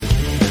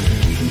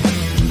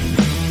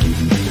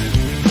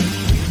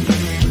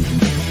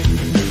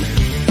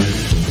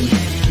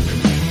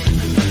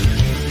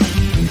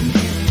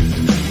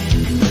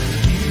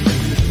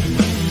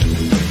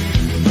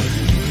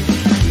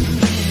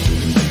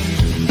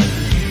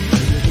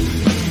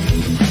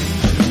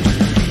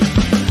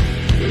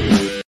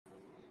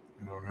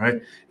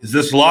right. Is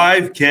this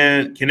live?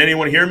 Can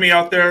anyone hear me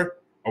out there?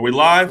 Are we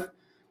live?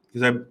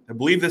 Because I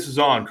believe this is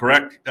on,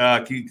 correct?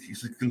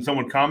 Can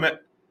someone comment?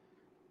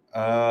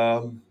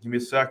 Give me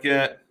a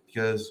second,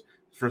 because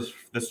this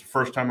is the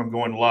first time I'm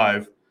going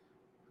live.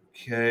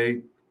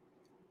 Okay.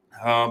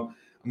 I'm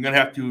going to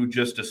have to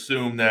just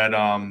assume that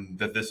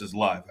that this is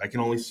live. I can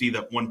only see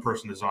that one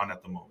person is on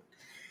at the moment.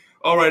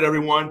 All right,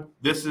 everyone.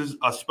 This is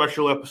a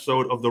special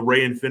episode of the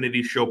Ray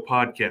Infinity Show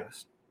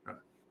podcast.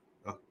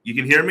 You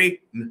can hear me?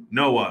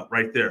 Noah,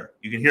 right there.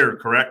 You can hear it,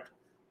 correct?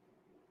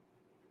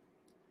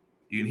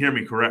 You can hear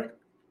me, correct?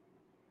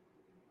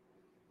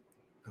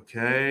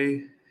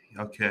 Okay,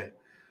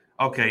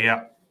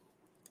 yeah.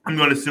 I'm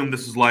going to assume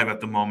this is live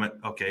at the moment.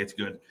 Okay, it's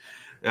good.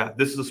 Yeah,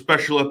 this is a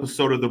special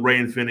episode of the Ray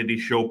Infinity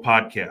Show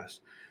podcast.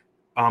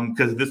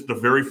 Because this is the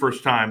very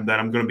first time that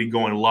I'm going to be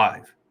going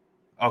live.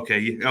 Okay,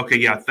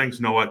 yeah. Thanks,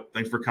 Noah.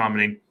 Thanks for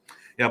commenting.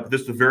 Yeah, but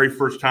this is the very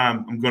first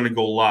time I'm going to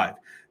go live.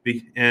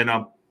 And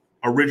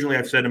originally,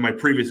 I've said in my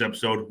previous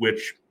episode,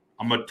 which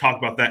I'm going to talk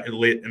about that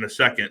in a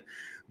second,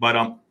 but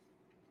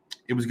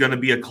it was going to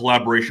be a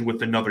collaboration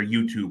with another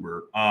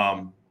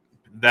YouTuber.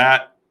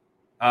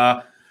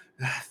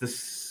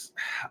 This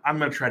I'm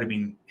going to try to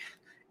be.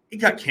 It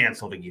got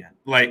canceled again.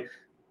 Like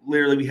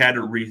literally, we had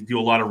to do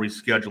a lot of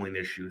rescheduling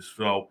issues.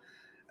 So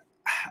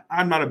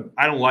I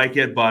don't like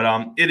it,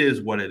 but it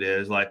is what it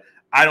is. Like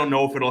I don't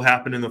know if it'll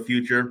happen in the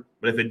future,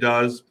 but if it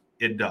does,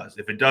 it does.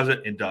 If it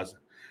doesn't, it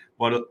doesn't.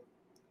 But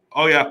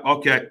oh yeah,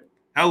 okay.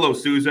 Hello,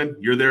 Susan.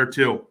 You're there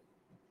too.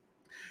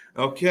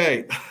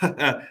 Okay.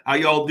 How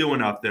y'all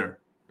doing out there?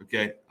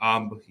 Okay.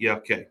 Yeah.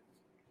 Okay.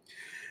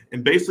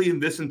 And basically, in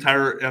this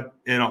entire,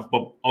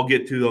 I'll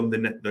get to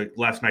the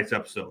last night's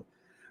episode,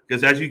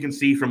 because as you can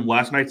see from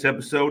last night's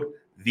episode,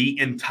 the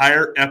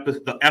entire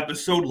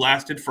episode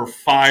lasted for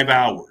 5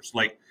 hours.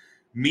 Like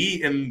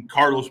me and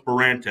Carlos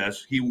Barantes,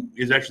 he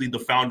is actually the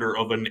founder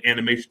of an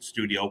animation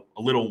studio,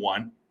 a little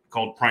one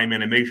called Prime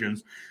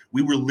Animations.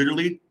 We were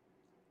literally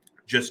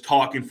just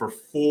talking for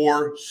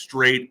 4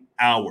 straight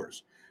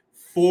hours.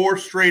 4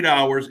 straight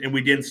hours, and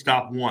we didn't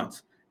stop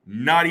once.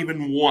 Not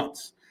even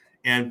once.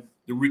 And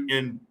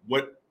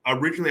what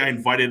originally I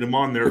invited him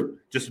on there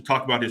just to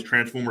talk about his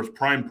Transformers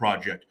Prime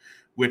project,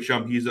 which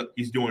he's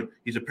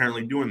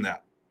apparently doing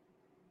that.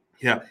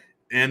 Yeah,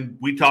 and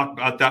we talked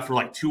about that for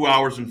like 2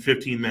 hours and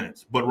 15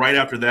 minutes. But right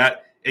after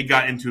that, it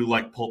got into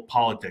like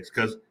politics,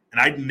 and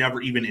I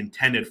never even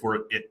intended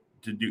for it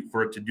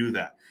to do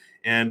that.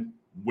 And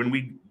when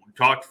we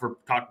talked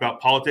about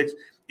politics,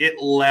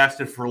 it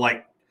lasted for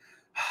like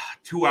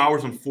 2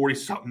 hours and 40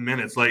 something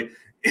minutes. Like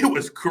it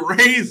was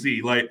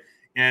crazy. Like,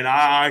 and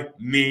I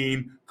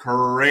mean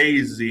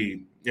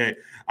crazy. Yeah,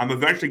 I'm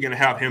eventually going to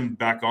have him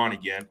back on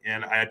again,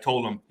 and I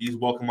told him he's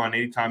welcome on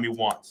anytime he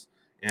wants,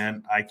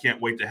 and I can't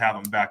wait to have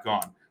him back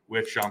on.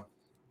 Which,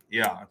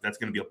 yeah, that's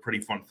going to be a pretty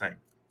fun thing.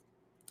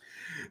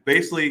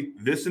 Basically,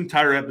 this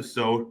entire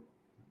episode,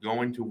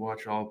 going to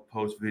watch all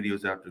post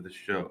videos after the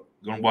show.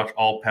 Going to watch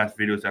all past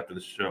videos after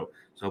the show.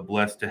 So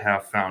blessed to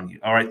have found you.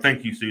 All right,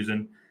 thank you,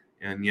 Susan.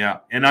 And yeah,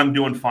 and I'm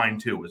doing fine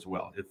too as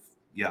well.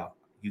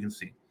 You can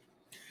see.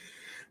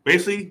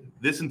 Basically,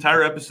 this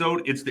entire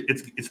episode, it's the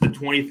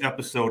 20th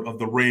episode of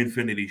the Ray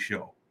Infinity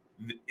Show.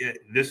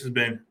 This has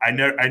been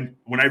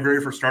when I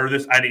very first started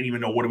this, I didn't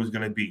even know what it was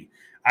going to be.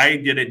 I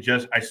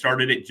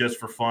started it just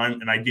for fun,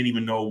 and I didn't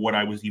even know what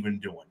I was even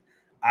doing.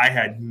 I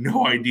had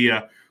no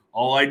idea.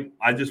 I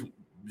just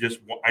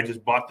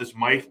bought this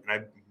mic,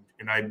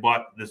 and I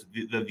bought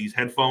these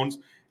headphones,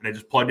 and I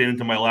just plugged it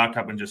into my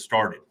laptop and just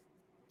started.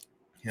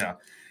 Yeah,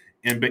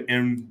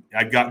 and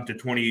I got into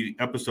 20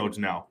 episodes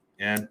now,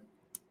 and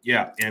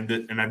yeah, and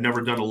I've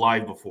never done a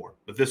live before,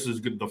 but this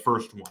is the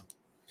first one.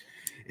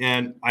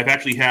 And I've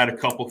actually had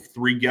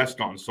 3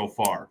 guests on so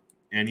far.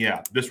 And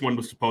yeah, this one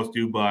was supposed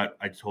to, but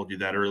I told you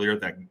that earlier,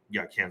 that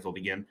got canceled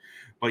again.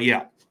 But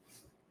yeah,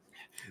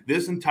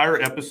 this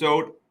entire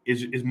episode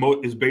is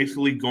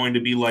basically going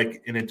to be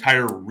like an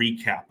entire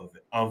recap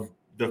of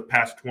the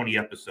past 20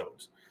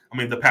 episodes. I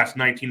mean, the past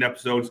 19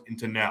 episodes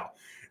into now.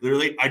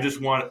 Literally, I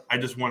just want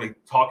to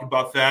talk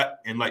about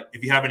that. And like,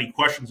 if you have any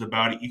questions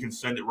about it, you can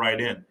send it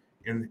right in.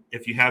 And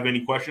if you have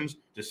any questions,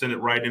 just send it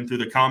right in through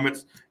the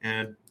comments.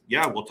 And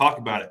yeah, we'll talk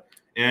about it.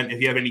 And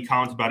if you have any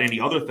comments about any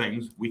other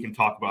things, we can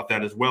talk about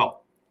that as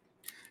well.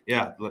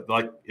 Yeah,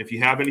 like if you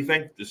have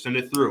anything, just send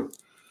it through.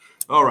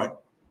 All right.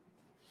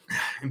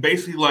 And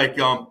basically, like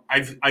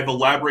I've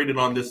elaborated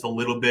on this a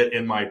little bit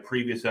in my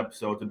previous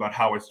episodes about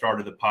how I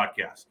started the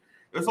podcast.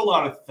 There's a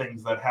lot of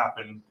things that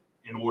happened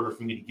in order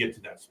for me to get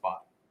to that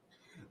spot.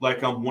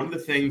 Like one of the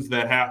things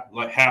that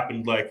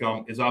happened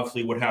is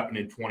obviously what happened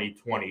in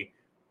 2020,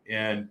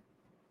 and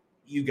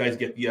you guys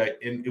get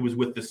and it was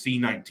with the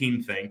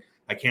C19 thing.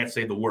 I can't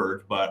say the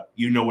word, but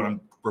you know what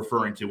I'm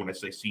referring to when I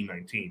say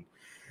C19.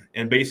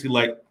 And basically,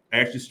 like I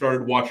actually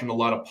started watching a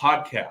lot of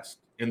podcasts,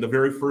 and the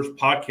very first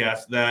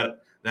podcast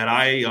that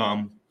I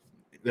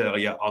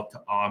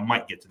I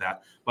might get to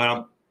that,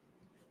 but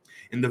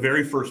in the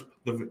very first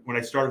when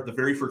I started, the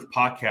very first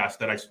podcast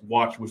that I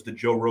watched was the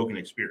Joe Rogan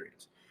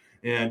Experience.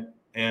 And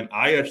and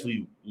I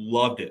actually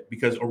loved it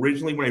because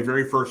originally when I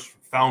very first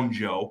found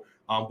Joe,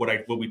 I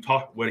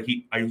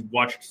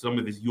watched some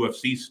of his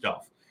UFC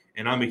stuff,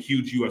 and I'm a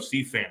huge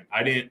UFC fan.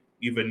 I didn't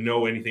even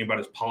know anything about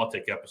his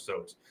politic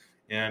episodes,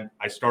 and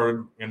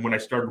when I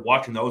started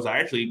watching those, I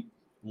actually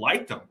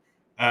liked them.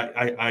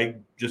 I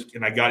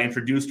got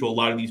introduced to a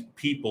lot of these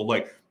people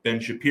like Ben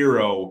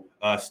Shapiro,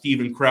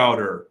 Steven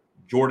Crowder,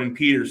 Jordan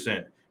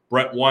Peterson,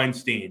 Brett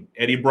Weinstein,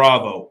 Eddie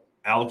Bravo,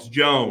 Alex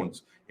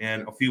Jones,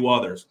 and a few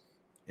others.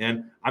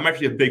 And I'm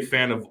actually a big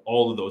fan of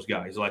all of those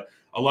guys. Like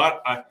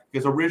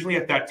because originally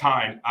at that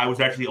time I was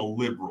actually a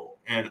liberal,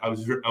 and I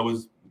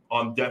was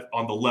on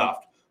the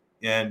left,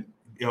 and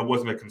I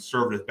wasn't a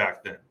conservative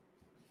back then.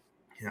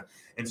 Yeah,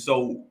 and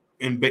so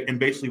and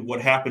basically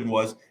what happened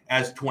was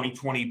as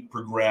 2020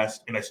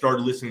 progressed, and I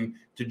started listening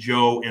to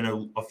Joe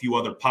and a few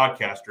other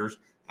podcasters,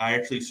 I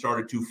actually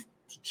started to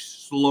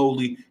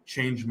slowly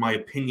change my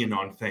opinion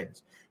on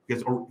things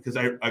because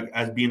I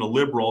as being a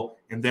liberal,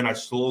 and then I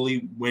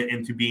slowly went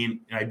into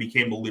I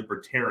became a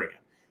libertarian.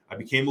 I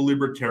became a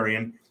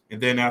libertarian,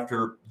 and then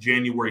after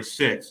January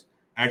 6th,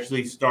 I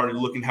actually started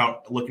looking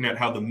at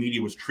how the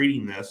media was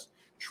treating this,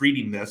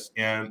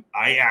 and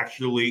I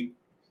actually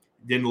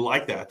didn't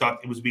like that. I thought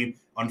it was being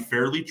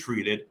unfairly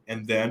treated,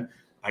 and then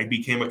I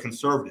became a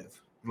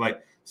conservative.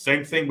 Like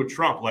same thing with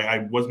Trump. Like I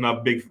was not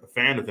a big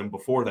fan of him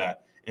before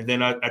that, and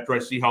then after I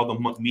see how the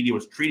media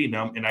was treating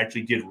him, and I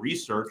actually did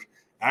research,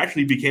 I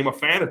actually became a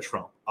fan of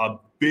Trump, a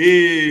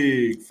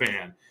big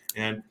fan.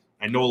 And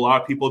I know a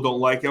lot of people don't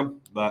like him,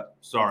 but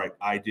sorry,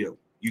 I do.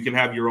 You can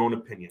have your own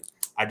opinion.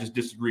 I just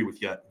disagree with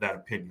that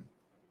opinion.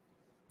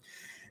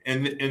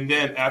 And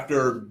then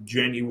after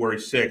January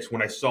 6th,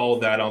 when I saw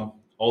that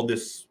all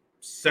this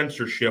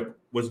censorship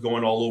was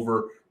going all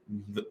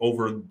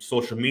over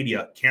social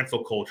media,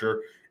 cancel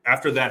culture,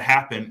 after that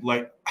happened,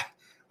 like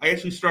I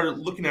actually started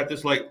looking at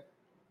this like,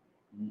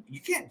 you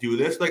can't do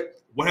this. Like,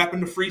 what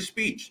happened to free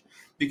speech?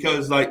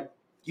 Because like,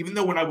 even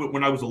though when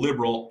I was a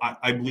liberal,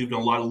 I believed in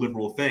a lot of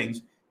liberal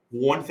things.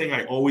 One thing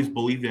I always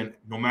believed in,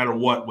 no matter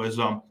what, was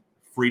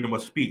freedom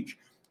of speech.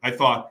 I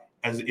thought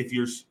as if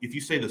you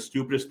say the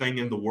stupidest thing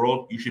in the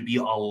world, you should be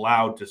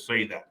allowed to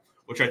say that,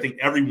 which I think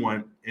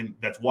everyone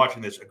that's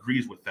watching this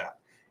agrees with that.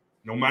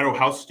 No matter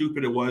how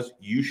stupid it was,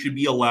 you should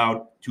be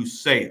allowed to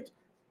say it.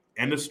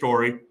 End of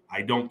story.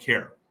 I don't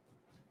care.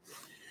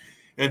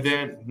 And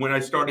then when I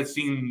started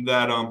seeing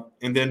that,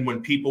 and then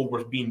when people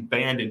were being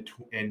banned in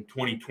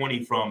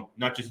 2020 from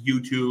not just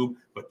YouTube,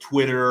 but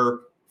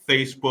Twitter,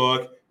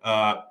 Facebook,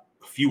 a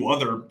few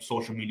other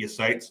social media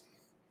sites.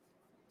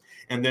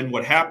 And then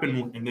what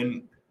happened, and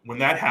then when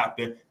that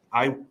happened,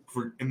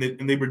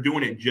 and they were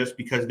doing it just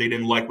because they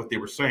didn't like what they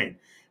were saying.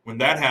 When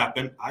that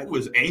happened, I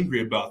was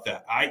angry about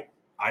that. I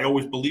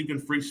always believed in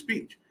free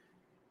speech.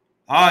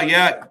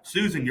 Yeah,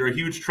 Susan, you're a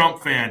huge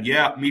Trump fan.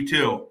 Yeah, me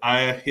too.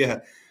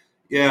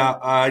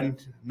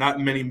 Not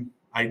many.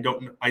 I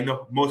don't. I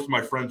know most of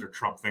my friends are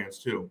Trump fans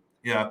too.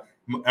 Yeah,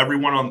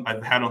 everyone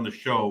I've had on the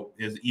show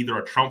is either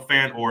a Trump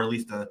fan or at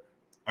least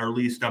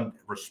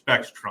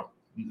respects Trump.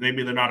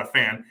 Maybe they're not a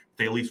fan,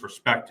 they at least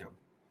respect him.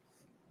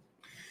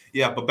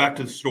 Yeah, but back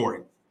to the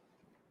story.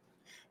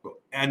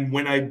 And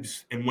when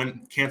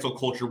cancel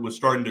culture was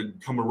starting to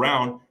come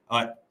around,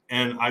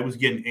 and I was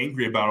getting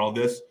angry about all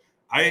this,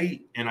 I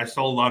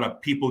saw a lot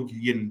of people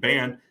getting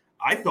banned.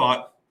 I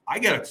thought I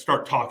got to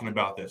start talking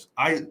about this.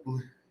 I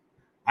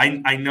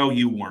know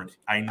you weren't.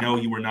 I know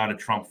you were not a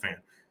Trump fan.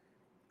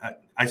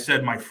 I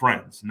said my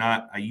friends,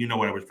 not you know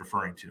what I was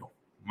referring to.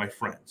 My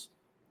friends.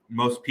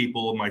 Most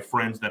people, my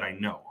friends that I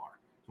know are.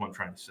 That's what I'm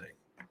trying to say.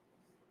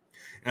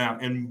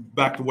 And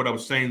back to what I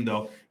was saying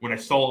though, when I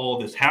saw all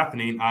this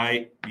happening,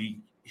 I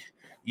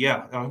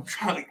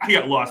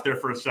got lost there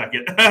for a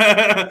second.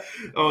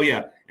 Oh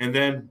yeah, and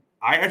then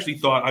I actually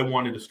thought I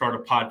wanted to start a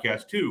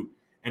podcast too,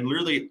 and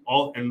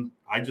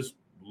I just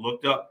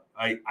looked up.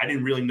 I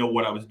didn't really know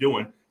what I was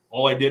doing.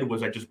 All I did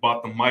was I just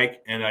bought the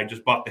mic and I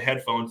just bought the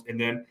headphones, and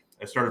then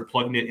I started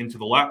plugging it into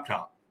the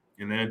laptop,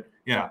 and then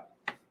yeah.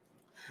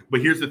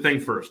 But here's the thing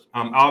first.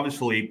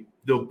 Obviously,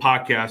 the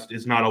podcast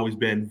has not always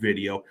been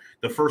video.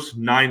 The first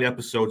 9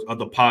 episodes of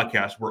the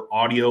podcast were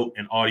audio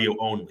and audio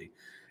only.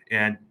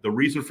 And the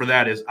reason for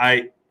that is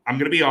I'm going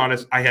to be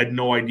honest, I had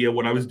no idea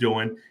what I was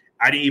doing.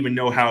 I didn't even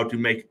know how to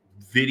make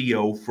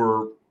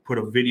put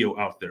a video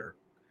out there.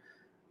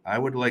 I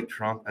would like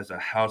Trump as a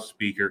House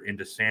Speaker and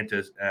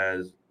DeSantis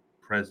as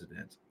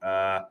president.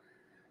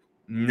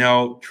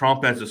 No,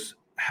 Trump as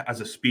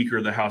a Speaker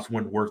of the House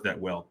wouldn't work that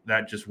well.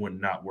 That just would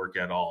not work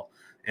at all.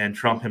 And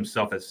Trump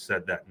himself has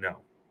said that no.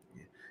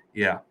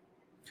 Yeah.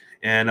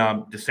 And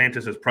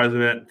DeSantis as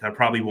president, that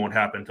probably won't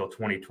happen until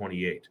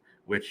 2028,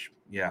 which,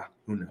 yeah,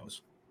 who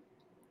knows.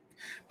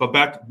 But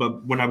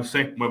when I was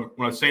saying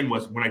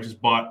was when I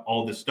just bought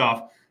all this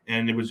stuff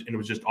and it was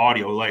just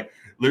audio, like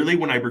literally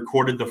when I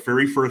recorded the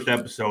very first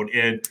episode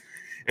and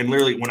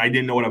literally when I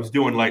didn't know what I was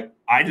doing, like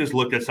I just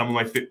looked at some of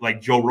my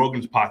like Joe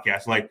Rogan's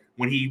podcast, like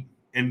when the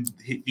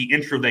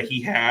intro that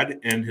he had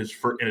in his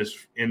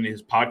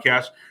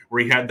podcast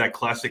where he had that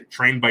classic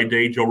train by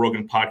day, Joe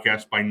Rogan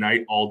podcast by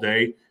night all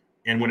day.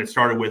 And when it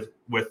started with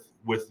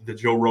the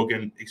Joe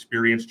Rogan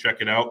Experience,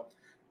 check it out,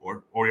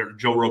 or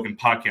Joe Rogan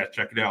podcast,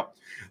 check it out.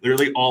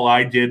 Literally, all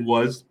I did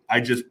was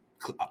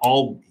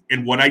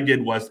what I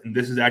did was, and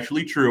this is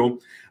actually true,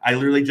 I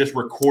literally just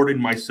recorded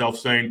myself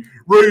saying,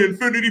 Ray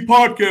Infinity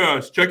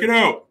Podcast, check it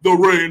out. The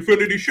Ray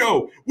Infinity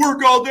Show.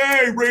 Work all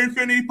day, Ray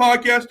Infinity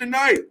Podcast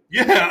tonight.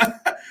 Yeah.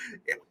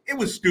 It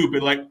was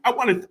stupid. Like, I'm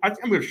going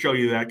to show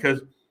you that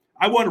because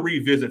I want to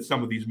revisit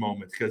some of these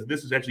moments because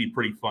this is actually a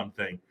pretty fun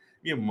thing.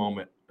 Give me a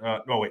moment.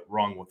 No, wait,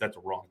 wrong one. That's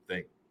a wrong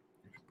thing.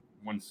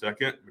 1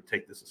 second. I'm going to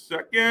take this a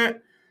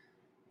second.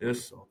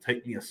 This will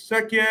take me a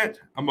second.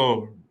 I'm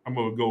gonna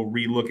go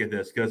relook at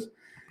this because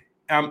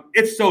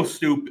it's so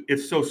stupid.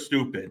 It's so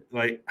stupid.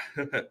 Like,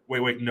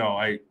 wait,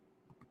 no,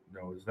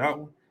 is that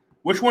one?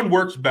 Which one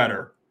works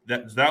better?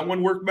 Does that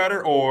one work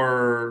better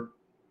or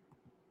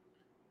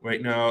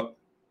wait, no?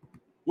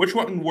 Which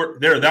one work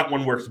there? That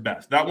one works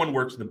best. That one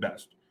works the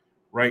best.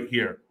 Right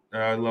here.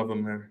 I love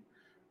them there.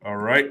 All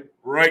right,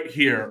 right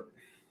here.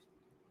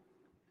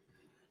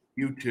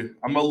 YouTube.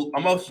 I'm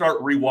gonna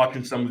start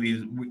rewatching some of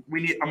these. I'm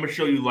gonna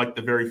show you like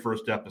the very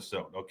first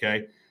episode.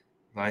 Okay,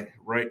 like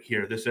right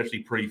here. This is actually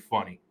pretty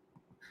funny.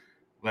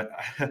 Like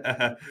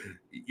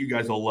you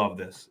guys will love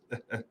this.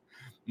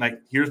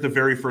 Like here's the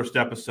very first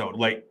episode.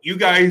 Like you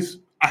guys,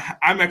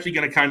 I'm actually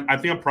gonna I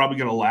think I'm probably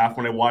gonna laugh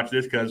when I watch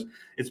this because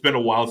it's been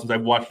a while since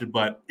I've watched it,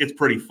 but it's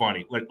pretty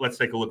funny. Let's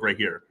take a look right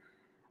here.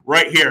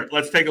 Right here.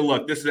 Let's take a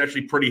look. This is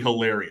actually pretty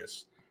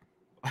hilarious.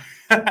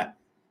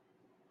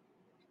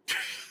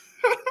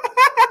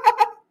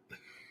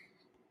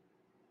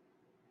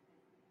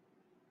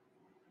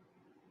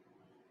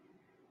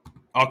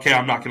 Okay,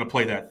 I'm not going to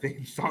play that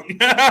theme song.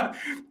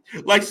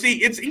 Like,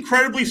 see, it's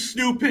incredibly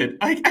stupid.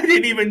 I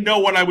didn't even know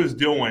what I was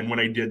doing when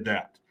I did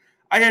that.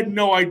 I had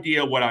no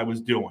idea what I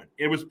was doing.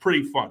 It was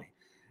pretty funny.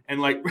 And,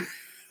 like,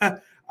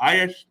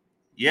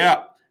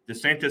 yeah,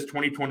 DeSantis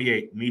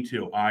 2028. Me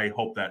too. I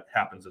hope that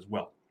happens as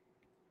well.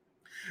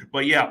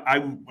 But yeah,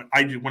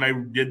 when I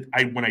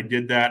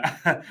did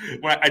that,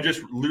 when I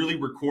just literally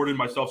recorded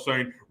myself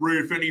saying, Ray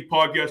Infinity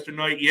Podcast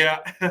tonight. Yeah.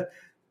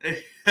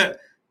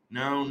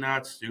 No,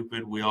 not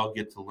stupid. We all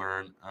get to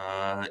learn.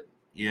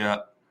 Yeah,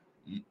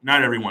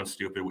 not everyone's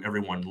stupid.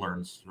 Everyone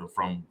learns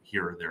from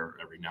here or there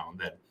every now and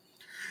then.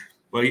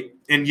 But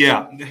and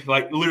yeah,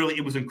 like literally,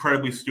 it was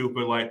incredibly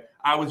stupid. Like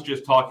I was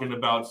just talking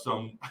about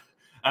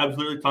I was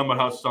literally talking about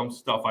how some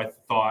stuff I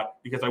thought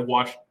because I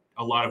watched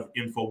a lot of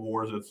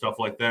InfoWars and stuff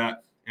like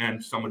that,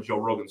 and some of Joe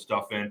Rogan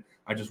stuff, and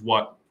I just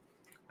watched.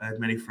 I have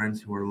many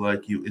friends who are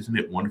like you. Isn't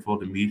it wonderful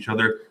to meet each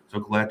other? So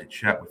glad to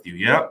chat with you.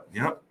 Yep,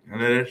 and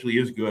that actually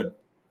is good.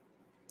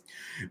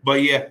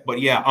 But yeah.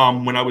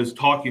 When I was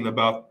talking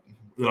about,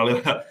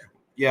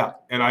 yeah,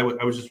 and I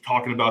was just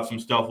talking about some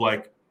stuff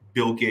like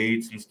Bill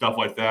Gates and stuff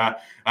like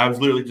that. I was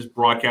literally just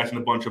broadcasting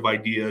a bunch of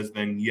ideas.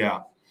 Then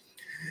yeah,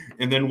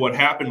 and then what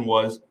happened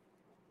was,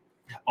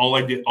 all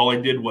I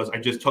did was I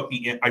just took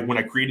when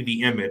I created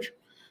the image,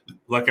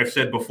 like I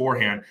said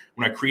beforehand,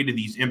 when I created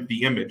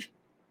the image,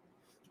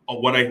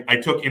 I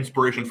took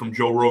inspiration from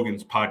Joe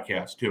Rogan's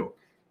podcast too.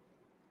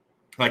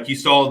 Like you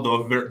saw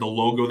the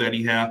logo that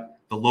he had.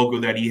 The logo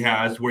that he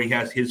has where he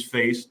has his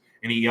face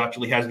and he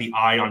actually has the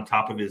eye on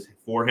top of his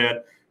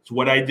forehead. So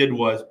what I did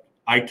was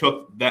I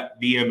took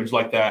the image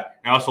like that.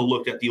 I also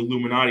looked at the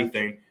Illuminati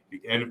thing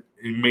and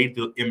it made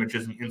the image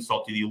as an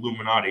insult to the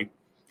Illuminati.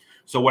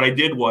 So what I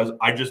did was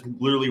I just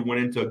literally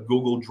went into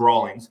Google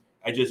Drawings.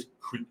 I just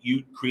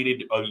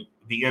created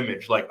the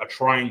image like a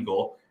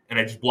triangle and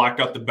I just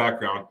blacked out the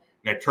background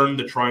and I turned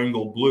the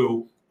triangle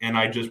blue and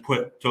I just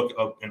took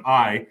an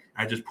eye.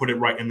 I just put it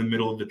right in the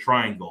middle of the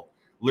triangle.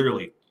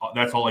 Literally.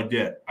 That's all I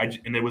did.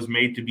 And it was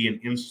made to be an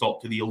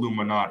insult to the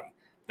Illuminati.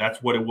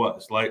 That's what it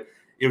was. Like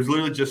it was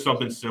literally just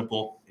something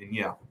simple. And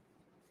yeah.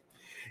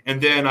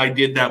 And then I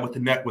did that with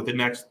the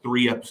next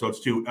 3 episodes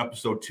too.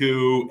 Episode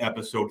 2,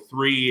 episode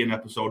 3, and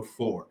episode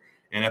 4.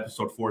 And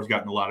episode 4 has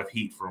gotten a lot of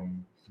heat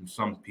from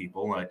some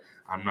people.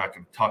 I'm not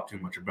going to talk too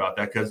much about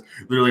that because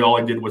literally all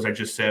I did was I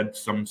just said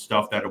some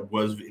stuff that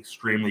was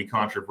extremely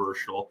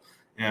controversial.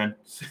 And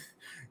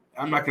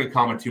I'm not going to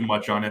comment too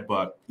much on it,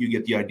 but you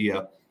get the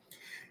idea.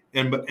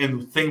 And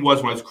the thing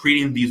was, when I was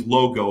creating these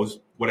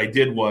logos, what I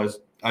did was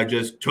I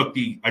just took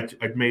I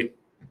made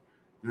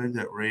good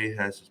that Ray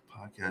has his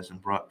podcast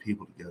and brought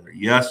people together.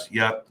 Yes,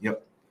 yep,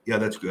 yeah,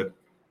 that's good.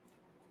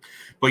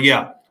 But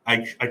yeah,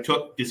 I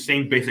took the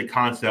same basic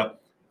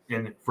concept,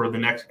 and for the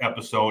next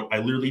episode, I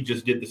literally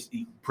just did this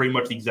pretty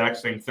much the exact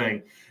same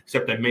thing,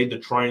 except I made the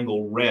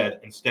triangle red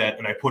instead,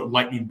 and I put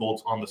lightning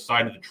bolts on the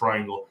side of the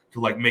triangle to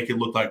like make it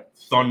look like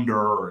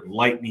thunder and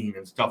lightning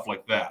and stuff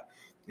like that.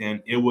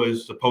 And it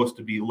was supposed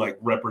to be like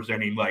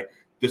representing like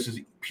this is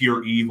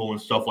pure evil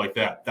and stuff like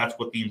that. That's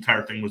what the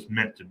entire thing was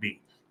meant to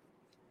be.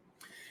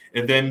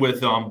 And then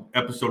with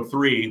episode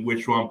 3,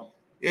 which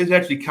is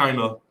actually kind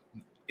of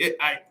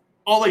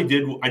all I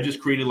did, I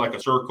just created like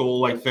a circle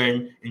like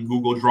thing in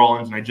Google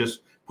Drawings, and I just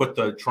put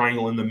the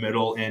triangle in the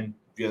middle, and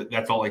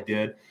that's all I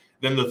did.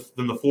 then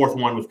the fourth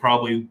one was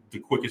probably the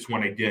quickest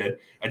one I did.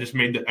 I just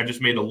made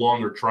a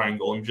longer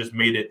triangle and just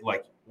made it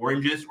like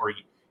oranges, or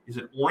is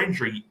it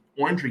orange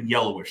or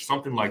yellowish,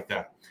 something like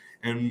that.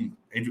 And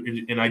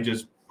I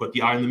just put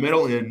the eye in the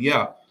middle, and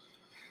yeah.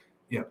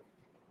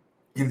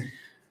 And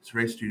it's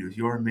Ray Studios.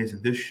 You're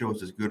amazing. This show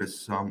is as good as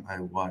some I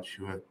watch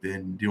who have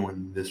been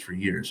doing this for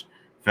years.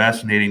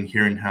 Fascinating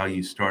hearing how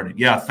you started.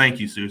 Yeah, thank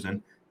you,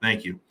 Susan.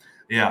 Thank you.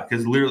 Yeah,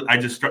 because literally I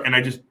just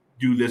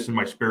do this in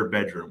my spare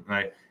bedroom.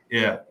 Right?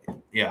 Yeah.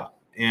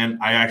 And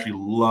I actually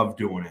love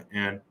doing it,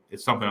 and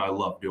it's something I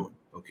love doing.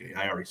 Okay,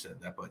 I already said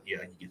that, but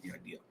yeah, you get the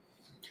idea.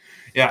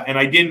 Yeah, and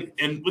I didn't.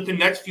 And with the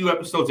next few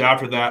episodes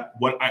after that,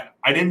 what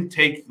I didn't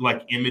take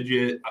like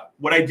images.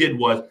 What I did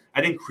was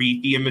I didn't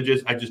create the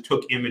images. I just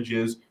took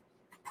images,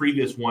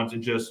 previous ones,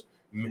 and just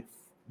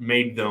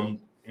made them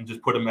and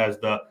just put them as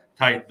the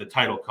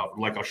title cover.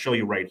 Like I'll show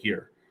you right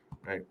here,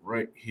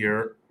 right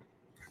here,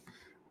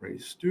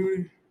 right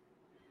studio,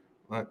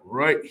 like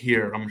right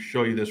here. I'm gonna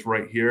show you this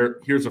right here.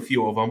 Here's a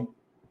few of them.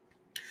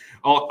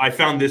 I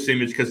found this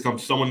image because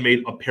someone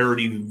made a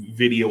parody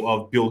video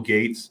of Bill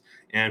Gates,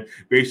 and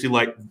basically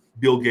like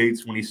Bill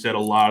Gates when he said a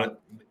lot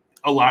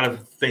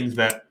of things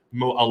that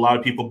a lot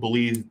of people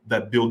believe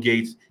that Bill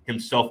Gates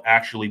himself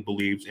actually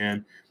believes,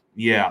 and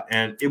yeah,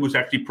 and it was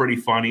actually pretty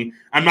funny.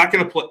 I'm not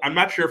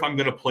sure if I'm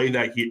gonna play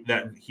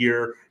that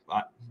here,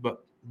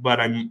 but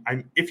I'm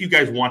if you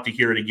guys want to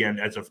hear it again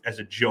as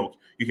a joke,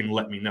 you can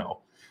let me know.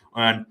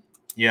 And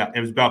yeah, it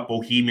was about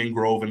Bohemian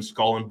Grove and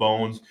Skull and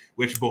Bones,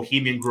 which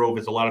Bohemian Grove,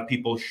 as a lot of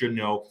people should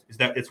know, is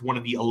that it's one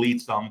of the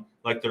elites.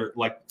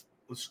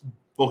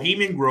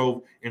 Bohemian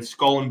Grove and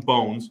Skull and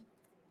Bones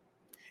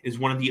is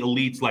one of the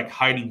elites, like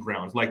hiding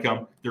grounds, like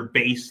their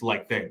base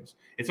like things.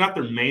 It's not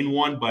their main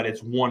one, but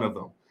it's one of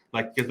them,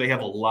 like because they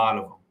have a lot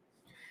of them.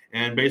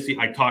 And basically,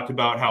 I talked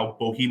about how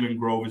Bohemian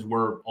Grove is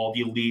where all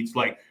the elites,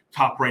 like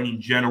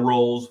top-ranking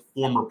generals,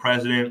 former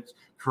presidents,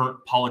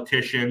 current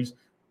politicians,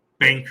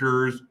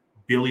 bankers,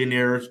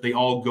 billionaires, they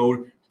all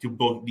go to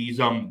both these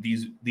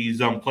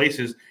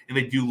places, and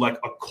they do like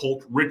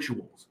occult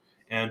rituals.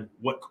 And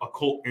what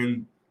occult,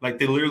 and like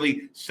they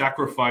literally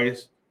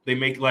sacrifice, they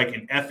make like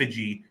an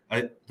effigy.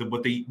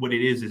 What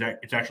it is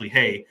it's actually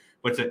hay,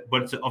 but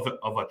it's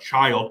of a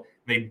child.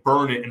 They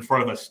burn it in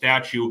front of a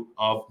statue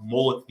of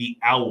Moloch the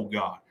owl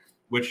god,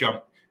 which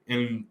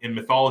in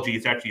mythology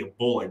it's actually a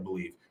bull, I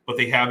believe, but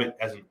they have it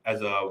as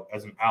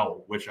an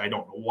owl, which I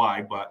don't know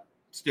why, but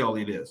still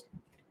it is.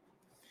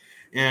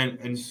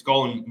 And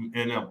Skull and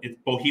it's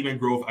Bohemian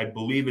Grove, I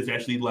believe, is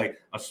actually like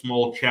a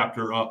small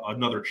chapter,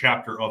 another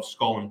chapter of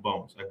Skull and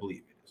Bones, I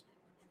believe it is.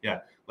 Yeah,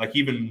 like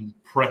even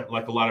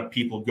like a lot of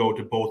people go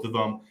to both of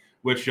them,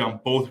 which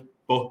both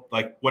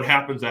like what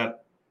happens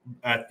at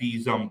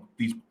these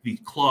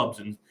clubs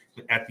and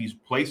at these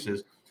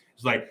places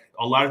is like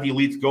a lot of the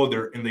elites go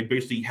there and they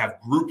basically have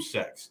group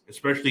sex,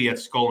 especially at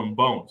Skull and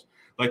Bones.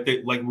 Like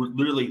they like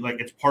literally like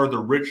it's part of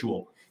their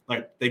ritual.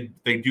 Like they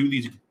do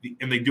these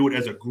and they do it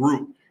as a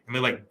group. And they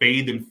like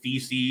bathe in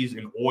feces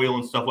and oil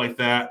and stuff like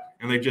that,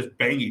 and they just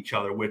bang each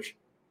other, which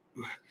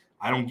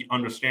I don't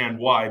understand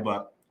why,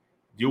 but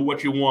do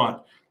what you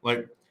want.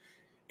 Like,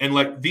 and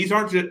like these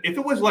aren't just, if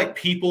it was like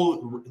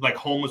people, like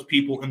homeless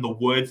people in the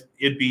woods,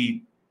 it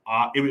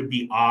would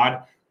be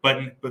odd.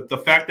 But the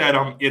fact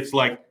that it's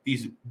like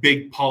these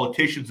big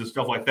politicians and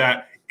stuff like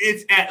that,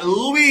 it's at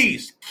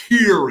least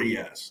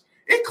curious.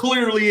 It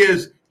clearly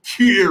is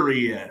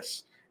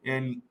curious,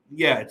 and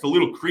yeah, it's a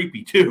little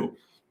creepy too.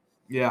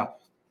 Yeah.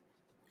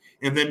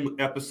 And then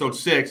episode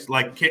 6,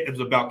 like it was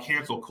about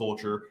cancel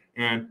culture,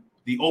 and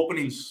the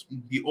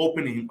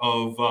opening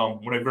of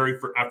when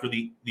after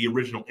the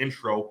original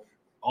intro,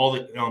 all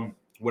the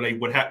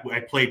I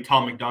played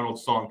Tom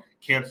McDonald's song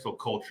 "Cancel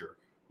Culture."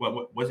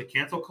 What was it?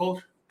 Cancel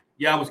culture?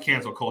 Yeah, it was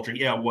cancel culture.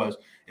 Yeah, it was.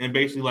 And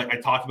basically, like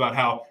I talked about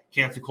how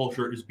cancel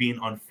culture is being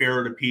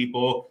unfair to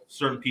people.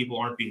 Certain people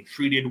aren't being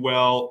treated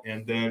well,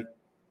 and then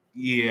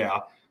yeah.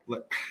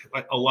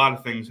 Like a lot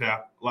of things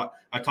happen.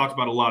 I talked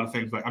about a lot of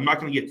things. Like I'm not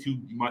going to get too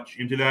much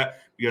into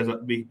that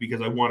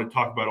because I want to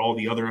talk about all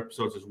the other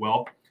episodes as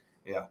well.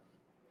 Yeah.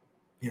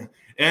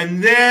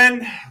 And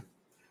then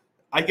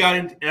I got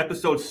into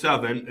episode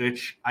 7,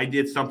 which I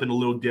did something a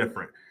little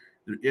different.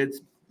 You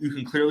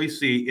can clearly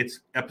see it's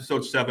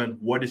episode 7.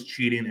 What is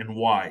cheating and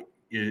why?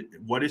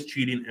 What is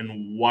cheating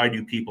and why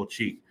do people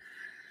cheat?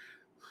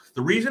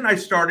 The reason I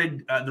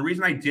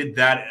did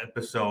that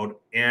episode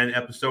and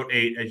episode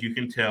 8, as you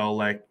can tell,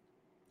 like,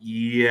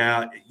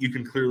 yeah, you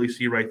can clearly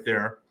see right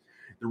there.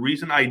 The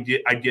reason I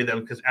did that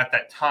because at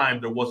that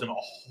time there wasn't a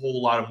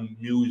whole lot of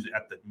news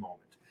at the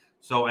moment,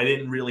 so I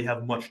didn't really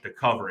have much to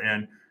cover.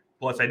 And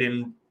plus at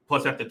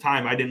the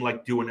time I didn't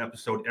like do an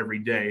episode every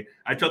day.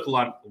 I took a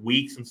lot of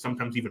weeks and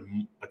sometimes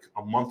even like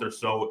a month or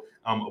so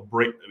a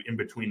break in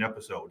between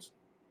episodes.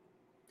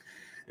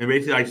 And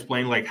basically, I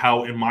explained like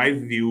how, in my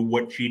view,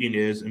 what cheating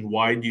is and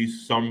why do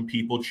some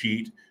people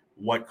cheat,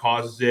 what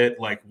causes it,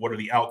 like what are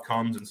the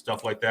outcomes and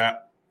stuff like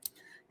that,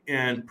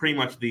 and pretty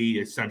much the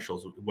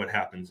essentials of what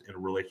happens in a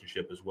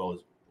relationship as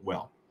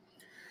well.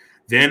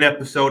 Then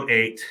episode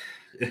 8,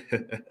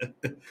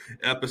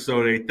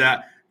 Episode 8.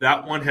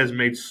 That one has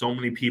made so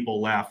many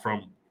people laugh.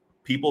 From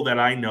people that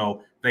I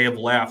know, they have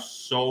laughed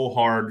so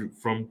hard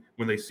from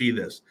when they see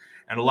this.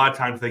 And a lot of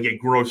times they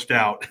get grossed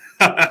out.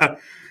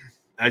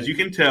 As you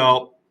can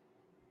tell,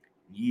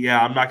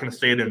 yeah, I'm not going to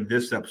say it in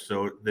this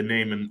episode, the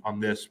name on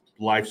this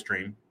live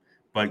stream,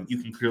 but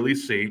you can clearly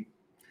see.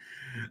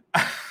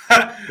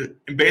 And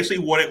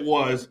basically what it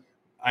was,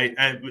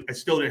 I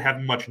still didn't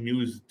have much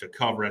news to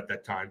cover at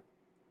that time.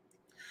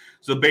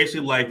 So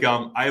basically, like,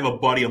 I have a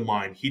buddy of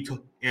mine. He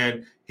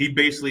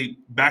basically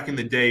back in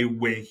the day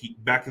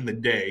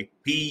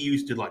he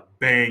used to like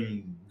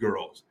bang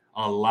girls,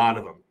 a lot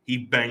of them. He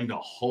banged a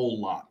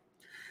whole lot,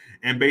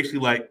 and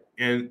basically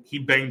he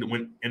banged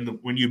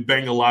when you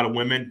bang a lot of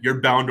women,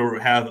 you're bound to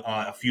have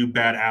a few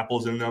bad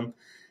apples in them.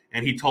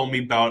 And he told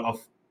me about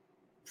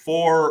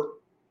 4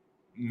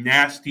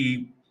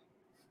 nasty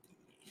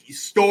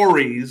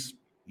stories.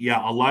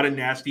 Yeah, a lot of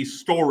nasty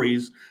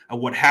stories of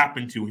what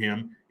happened to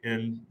him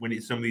and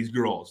some of these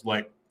girls.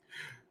 Like,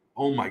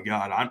 oh my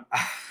God,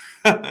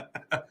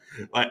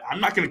 I'm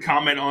not going to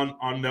comment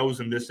on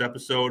those in this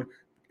episode.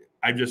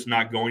 I'm just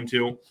not going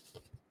to.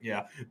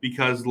 Yeah,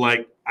 because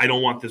like I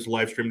don't want this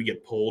live stream to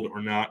get pulled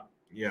or not.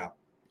 Yeah,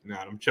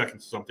 not. I'm checking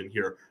something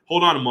here.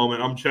 Hold on a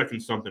moment. I'm checking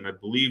something. I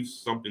believe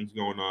something's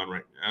going on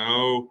right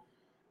now.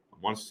 I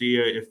want to see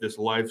if this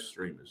live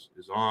stream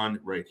is on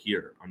right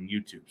here on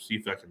YouTube. See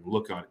if I can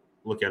look at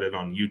it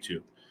on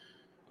YouTube.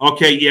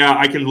 Okay, yeah,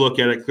 I can look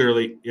at it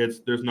clearly.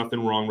 There's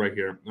nothing wrong right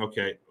here.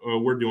 Okay,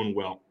 we're doing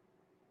well.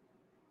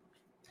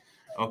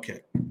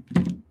 Okay,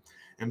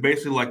 and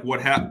basically, like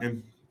what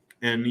happened,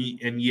 and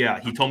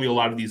he told me a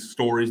lot of these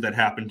stories that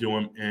happened to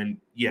him, and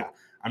yeah,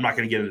 I'm not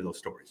going to get into those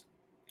stories.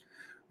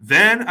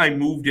 Then I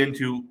moved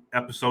into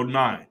episode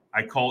 9.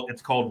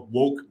 It's called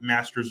Woke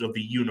Masters of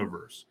the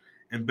Universe,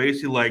 and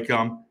basically, like,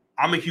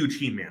 I'm a huge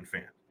He-Man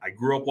fan. I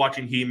grew up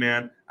watching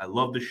He-Man. I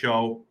love the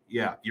show.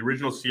 Yeah, the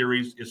original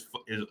series is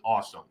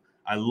awesome.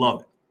 I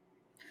love it.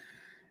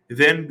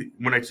 Then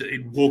when I say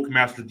Woke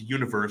Masters of the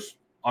Universe,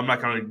 I'm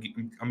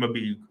gonna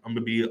be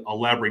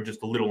elaborate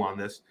just a little on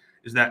this.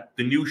 Is that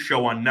the new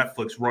show on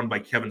Netflix run by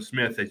Kevin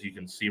Smith, as you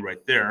can see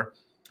right there?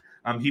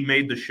 He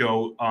made the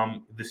show,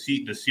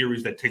 the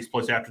series that takes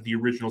place after the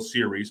original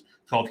series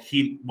called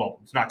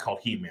it's not called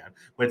He-Man,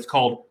 but it's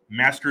called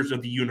Masters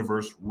of the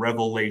Universe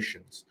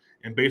Revelations.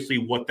 And basically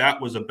what that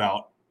was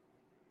about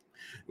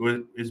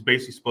is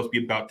basically supposed to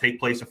be about take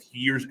place a few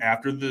years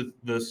after the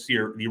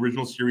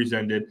original series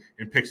ended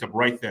and picks up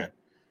right then.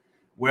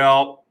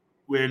 Well,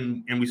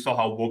 we saw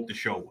how woke the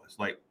show was.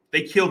 Like,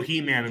 they killed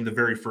He-Man in the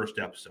very first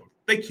episode.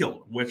 They killed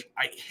him, which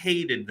I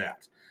hated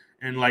that.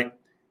 And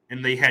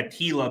they had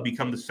Teela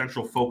become the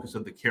central focus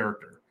of the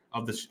character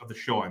of the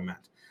show I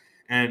meant.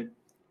 And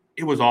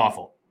it was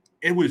awful.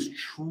 It was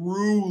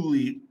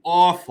truly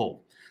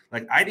awful.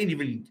 Like, I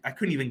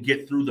couldn't even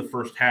get through the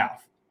first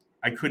half.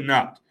 I could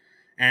not.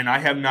 And I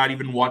have not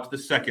even watched the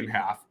second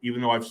half,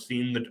 even though I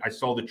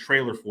saw the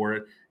trailer for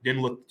it. It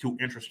didn't look too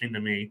interesting to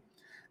me.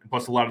 And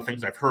plus, a lot of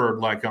things I've heard,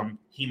 like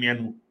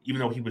He-Man, even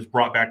though he was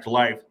brought back to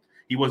life,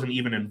 he wasn't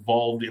even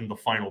involved in the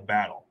final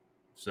battle.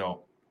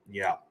 So,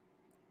 yeah.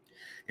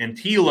 And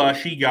Teela,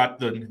 she got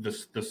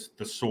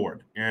the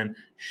sword, and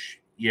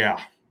yeah.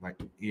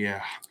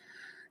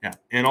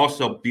 And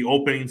also the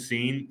opening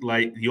scene,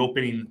 like the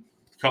opening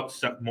couple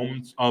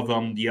moments of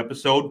the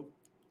episode.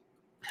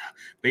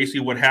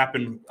 Basically, what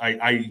happened,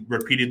 I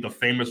repeated the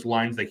famous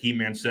lines that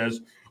He-Man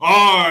says,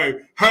 "I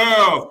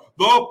have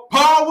the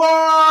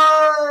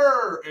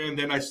power," and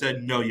then I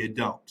said, "No, you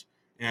don't."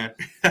 And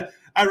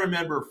I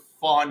remember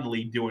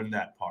fondly doing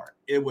that part.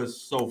 It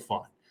was so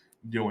fun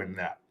doing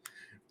that.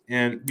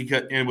 And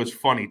it was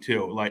funny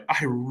too. Like,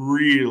 I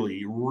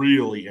really,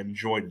 really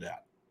enjoyed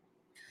that.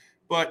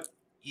 But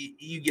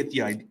you get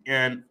the idea.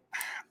 And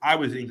I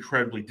was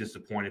incredibly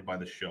disappointed by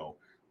the show.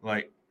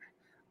 Like,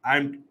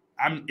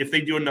 if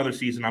they do another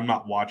season, I'm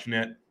not watching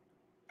it.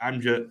 I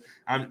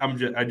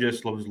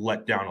just was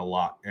let down a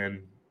lot.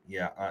 And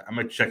yeah, I'm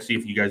gonna see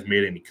if you guys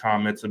made any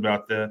comments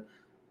about that.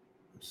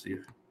 Let's see.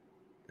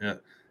 Yeah,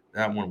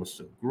 that one was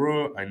so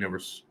gross. I never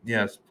saw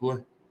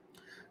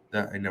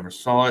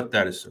it.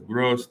 That is so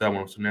gross. That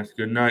one was so nasty.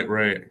 Good night,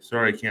 Ray.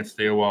 Sorry I can't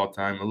stay a while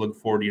time. I look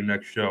forward to your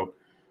next show.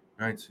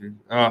 Night,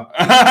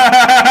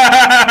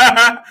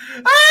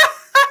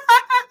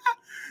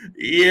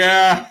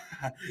 yeah.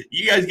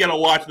 You guys got to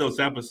watch those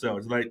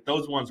episodes. Like,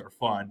 those ones are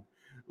fun.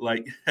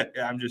 Like,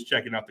 I'm just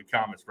checking out the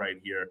comments right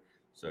here.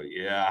 So,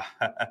 yeah.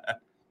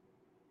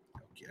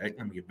 Okay,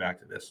 let me get back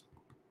to this.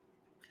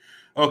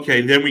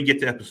 Okay, then we get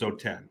to episode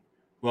 10.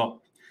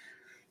 Well,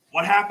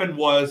 what happened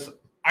was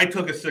I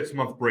took a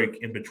 6-month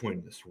break in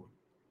between this one.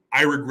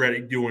 I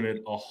regretted doing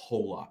it a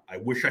whole lot. I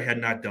wish I had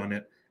not done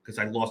it because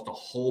I lost a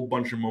whole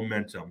bunch of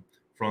momentum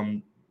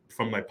from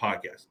my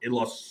podcast. It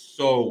lost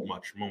so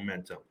much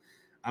momentum.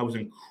 I was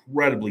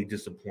incredibly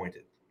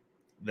disappointed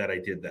that I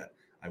did that.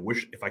 I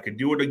wish if I could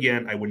do it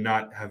again, I would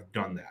not have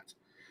done that.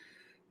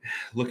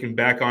 Looking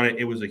back on it,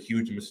 it was a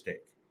huge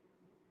mistake.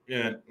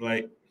 Yeah,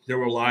 like, there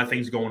were a lot of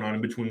things going on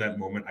in between that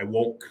moment. I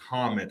won't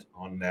comment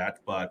on that,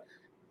 but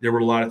there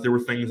were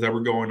things that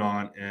were going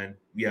on, and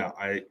yeah,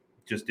 I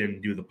just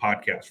didn't do the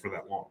podcast for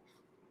that long.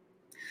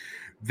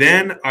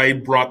 Then I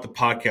brought the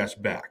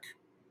podcast back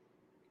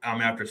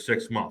after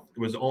 6 months. It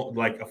was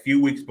like a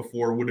few weeks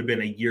before, it would have been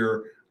the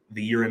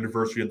year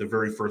anniversary of the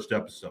very first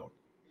episode.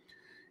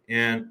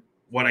 And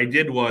what I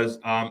did was,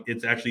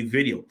 it's actually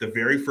video. The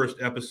very first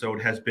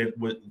episode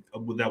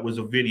that was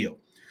a video.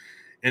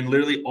 And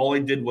literally all I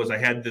did was I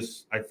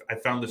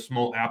found this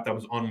small app that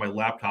was on my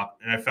laptop,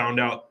 and I found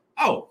out,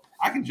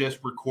 I can just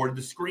record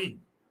the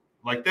screen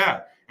like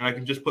that. And I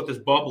can just put this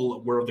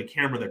bubble where the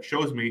camera that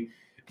shows me,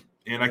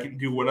 and I can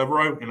do whatever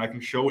and I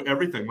can show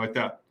everything like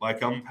that,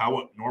 like how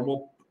a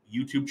normal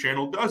YouTube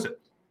channel does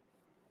it.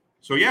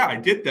 So yeah, I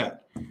did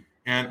that.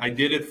 And I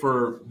did it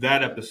for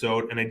that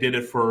episode, and I did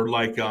it for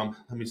like, let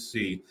me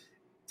see,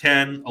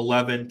 10,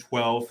 11,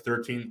 12,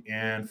 13,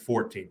 and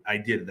 14. I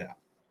did that.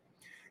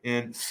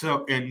 And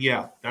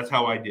yeah, that's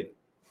how I did it.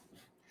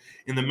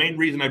 And the main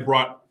reason I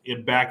brought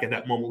it back at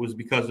that moment was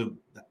because of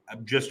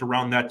just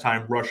around that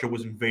time, Russia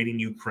was invading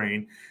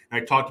Ukraine.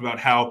 And I talked about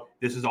how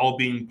this is all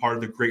being part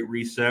of the Great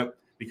Reset,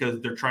 because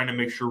they're trying to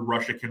make sure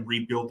Russia can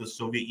rebuild the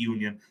Soviet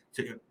Union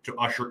to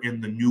usher in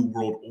the New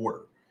World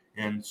Order.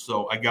 And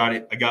so I got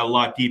a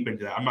lot deep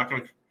into that. I'm not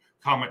going to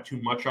comment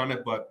too much on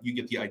it, but you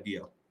get the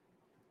idea.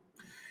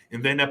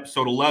 And then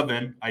episode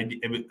 11,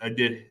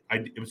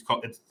 it was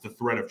called "It's the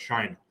Threat of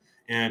China,"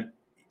 and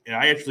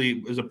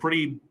it was a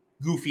pretty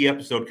goofy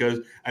episode because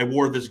I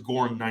wore this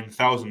Gorn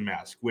 9000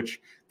 mask,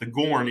 which the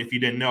Gorn, if you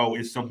didn't know,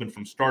 is something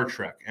from Star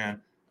Trek, and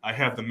I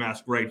have the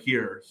mask right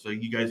here so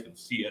you guys can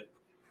see it.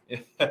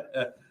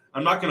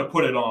 I'm not going to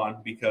put it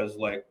on because,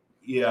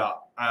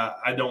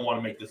 I don't want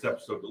to make this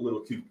episode a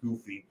little too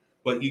goofy,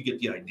 but you get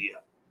the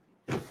idea.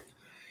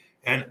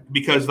 And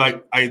because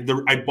I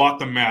bought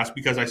the mask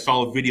because I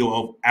saw a video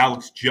of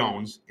Alex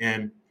Jones,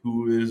 and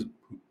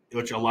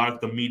which a lot of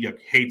the media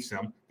hates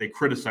him. They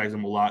criticize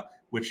him a lot,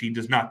 which he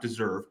does not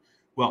deserve.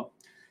 Well,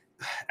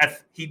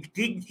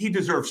 he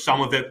deserves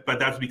some of it, but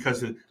that's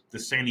because of the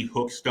Sandy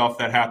Hook stuff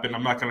that happened.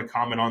 I'm not going to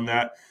comment on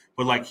that,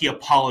 but he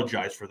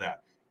apologized for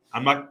that.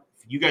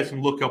 You guys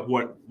can look up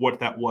what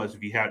that was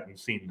if you hadn't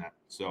seen that.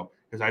 So,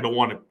 because I don't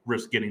want to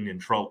risk getting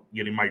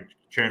my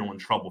channel in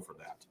trouble for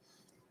that.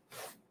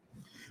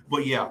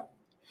 But yeah,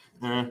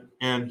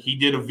 and he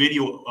did a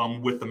video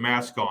with the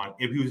mask on.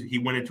 He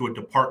went into a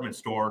department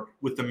store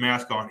with the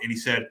mask on, and he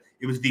said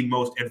it was the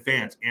most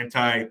advanced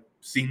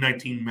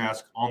anti-C-19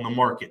 mask on the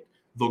market,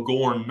 the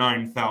Gorn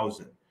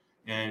 9000.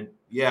 And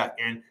yeah,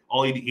 and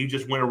he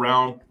just went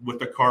around with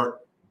the cart,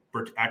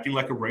 acting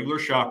like a regular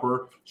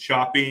shopper,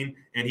 shopping,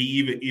 and he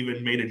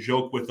even made a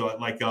joke with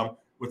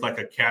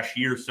a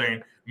cashier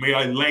saying, "May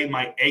I lay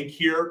my egg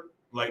here?"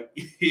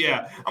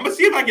 Yeah, I'm gonna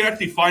see if I can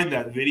actually find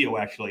that video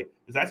actually,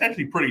 because that's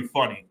actually pretty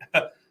funny.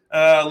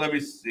 Let me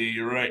see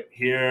right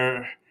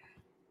here.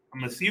 I'm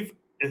gonna see if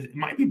it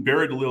might be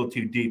buried a little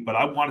too deep, but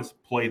I want to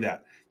play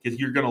that because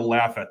you're gonna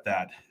laugh at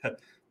that.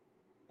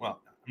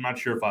 Well, I'm not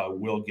sure if I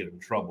will get in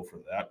trouble for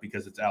that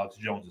because it's Alex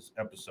Jones's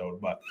episode,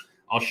 but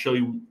I'll show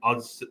you.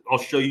 I'll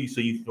show you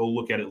so you can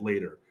look at it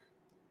later.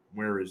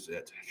 Where is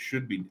it? It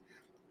should be.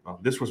 Oh,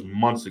 this was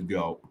months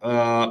ago.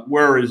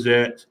 Where is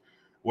it?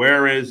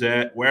 Where is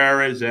it?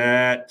 Where is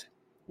it?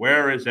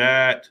 Where is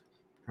it?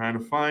 Trying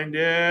to find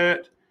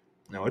it.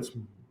 No,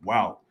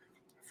 wow.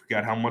 I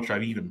forgot how much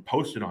I've even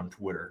posted on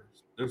Twitter.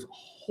 There's a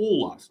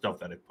whole lot of stuff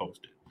that I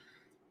posted.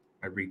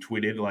 I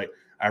retweeted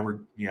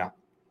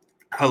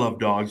I love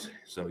dogs.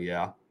 So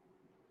yeah.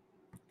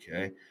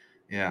 Okay.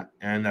 Yeah.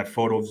 And that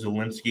photo of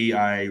Zelensky,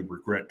 I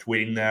regret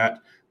tweeting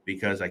that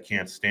because I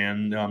can't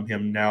stand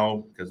him now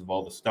because of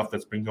all the stuff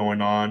that's been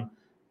going on.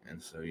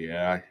 And so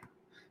yeah.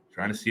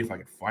 Trying to see if I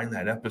can find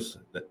that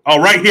episode.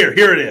 Right here.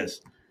 Here it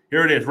is.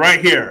 Here it is. Right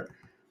here.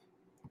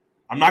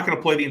 I'm not going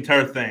to play the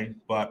entire thing,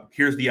 but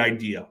here's the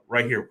idea.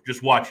 Right here.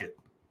 Just watch it.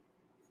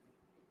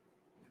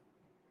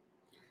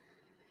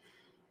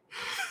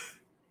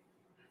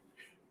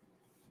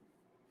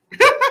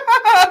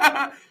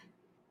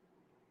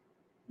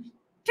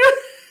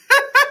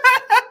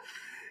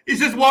 He's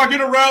just walking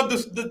around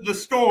the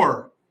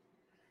store.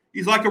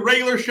 He's like a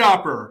regular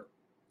shopper.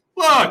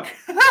 Look.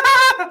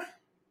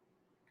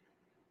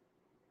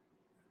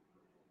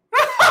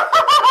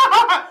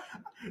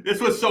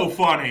 This was so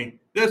funny.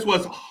 This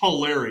was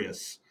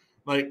hilarious.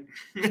 I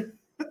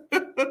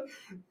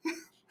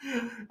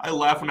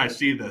laugh when I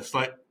see this.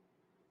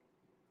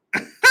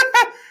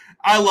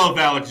 I love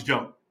Alex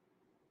Jones.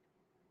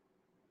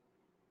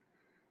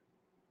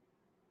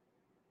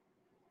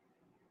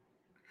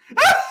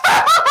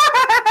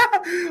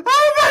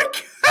 Oh my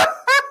god!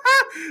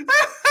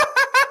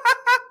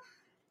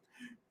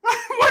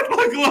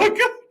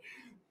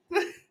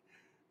 Look!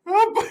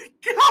 Oh my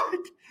god!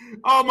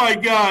 Oh my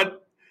god!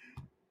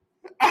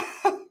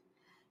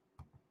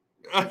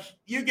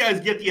 You guys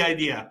get the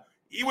idea.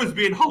 He was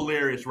being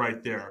hilarious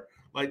right there.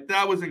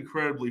 That was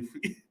incredibly.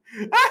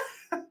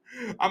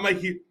 I'm a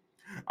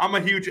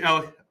huge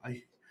Alex.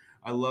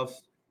 I love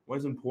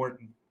what's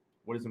important.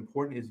 What is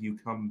important is you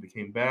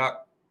became back.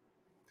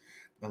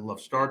 I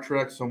love Star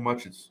Trek so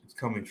much; it's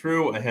coming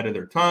true ahead of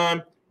their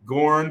time.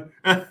 Gorn.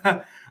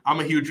 I'm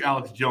a huge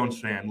Alex Jones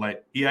fan.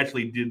 Like he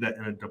actually did that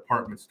in a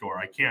department store.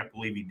 I can't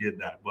believe he did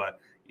that, but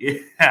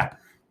yeah.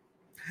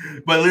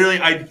 But literally,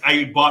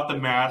 I bought the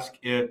mask.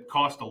 It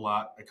cost a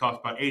lot. It cost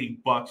about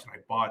 $80, and I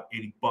bought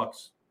 $80.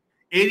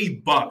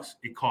 $80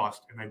 it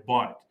cost, and I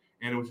bought it.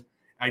 And it was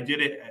I did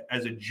it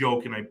as a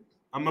joke, and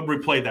I'm gonna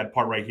replay that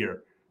part right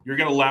here. You're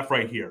gonna laugh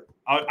right here.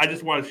 I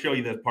just want to show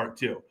you that part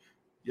too.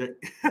 Yeah.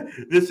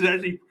 This is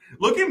actually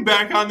looking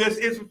back on this.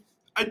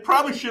 I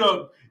probably should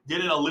have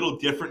did it a little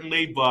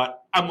differently,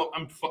 but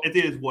it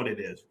is what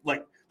it is.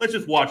 Like let's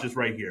just watch this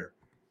right here.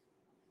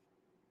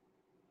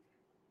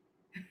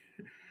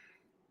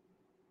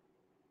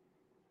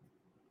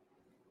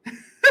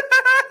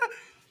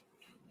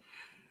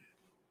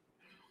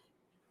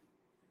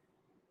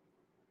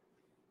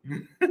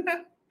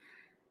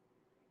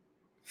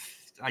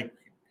 I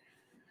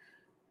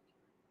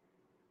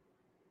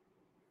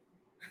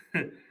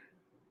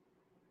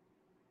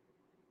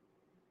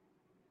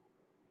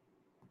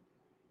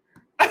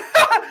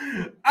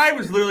I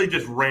was literally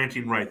just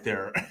ranting right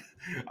there.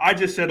 I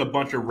just said a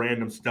bunch of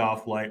random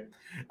stuff. Like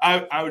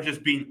I was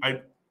just being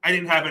I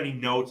didn't have any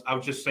notes. I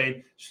was just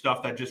saying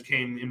stuff that just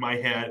came in my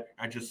head.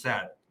 I just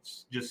said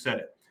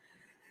it.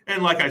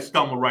 And like I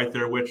stumbled right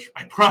there, which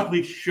I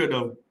probably should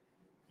have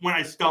when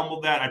I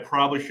stumbled that, I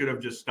probably should have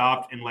just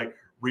stopped and like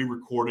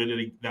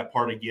re-recorded that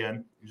part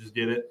again. I just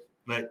did it.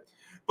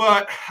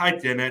 But I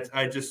didn't.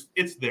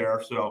 It's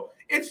there. So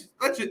it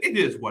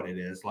is what it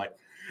is. Like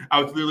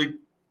I was literally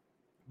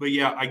but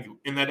yeah, I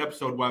in that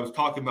episode what I was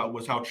talking about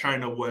was how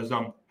China was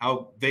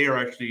how they are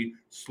actually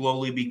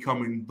slowly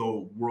becoming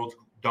the world's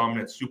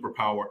dominant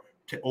superpower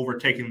to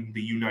overtaking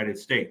the United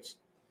States.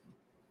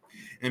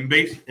 And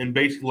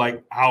basically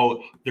like how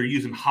they're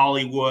using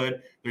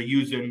Hollywood, they're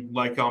using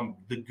like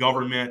the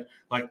government,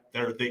 like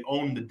they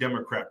own the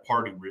Democrat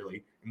Party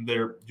really, and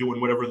they're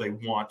doing whatever they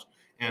want,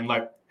 and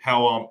like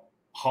how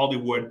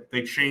Hollywood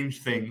they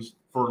change things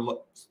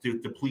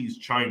to please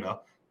China,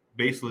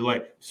 basically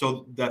like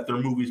so that their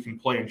movies can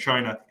play in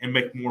China and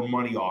make more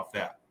money off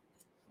that.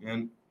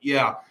 And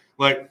yeah,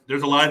 like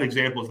there's a lot of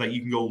examples that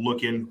you can go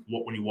look in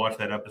when you watch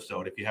that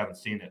episode if you haven't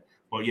seen it.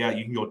 But yeah,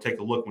 you can go take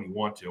a look when you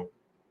want to.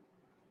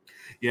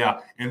 Yeah,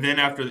 and then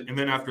after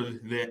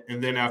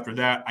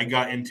that, I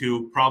got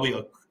into probably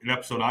an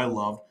episode I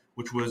loved,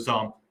 which was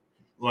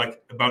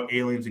like about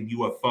aliens and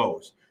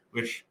UFOs.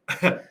 Which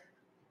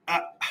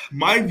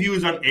my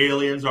views on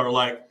aliens are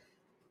like,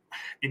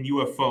 and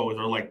UFOs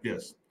are like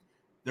this.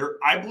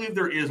 I believe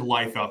there is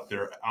life out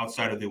there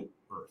outside of the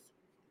Earth.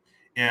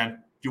 And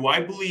do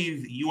I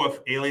believe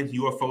aliens,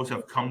 UFOs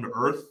have come to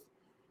Earth?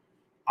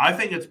 I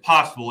think it's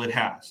possible it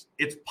has.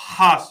 It's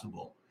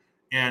possible.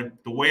 And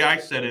the way I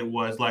said it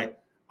was like,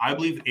 I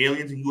believe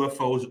aliens and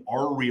UFOs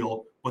are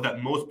real, but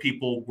that most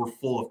people were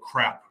full of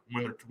crap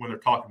when they're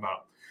talking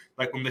about it.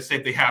 Like when they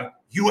say they have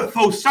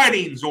UFO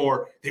sightings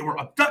or they were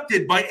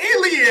abducted by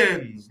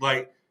aliens.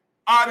 Like,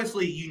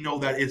 obviously, you know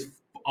that is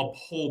a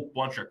whole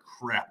bunch of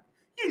crap.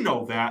 You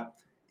know that.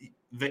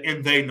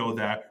 And they know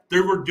that.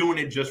 They were doing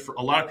it just for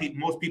a lot of people.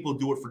 Most people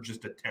do it for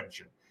just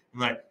attention.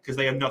 Like, because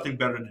they have nothing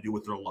better to do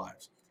with their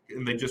lives.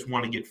 And they just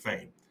want to get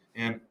fame.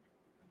 And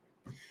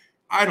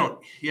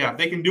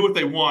they can do what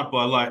they want,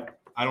 but like,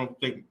 I don't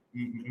think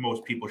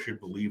most people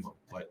should believe them.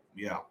 But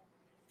yeah.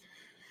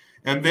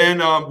 And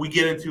then we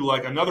get into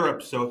like another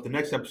episode. The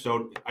next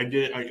episode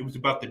it was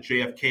about the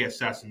JFK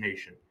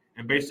assassination.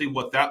 And basically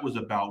what that was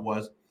about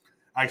was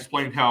I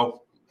explained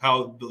how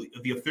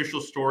the official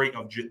story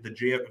of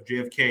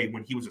JFK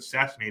when he was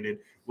assassinated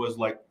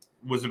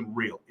wasn't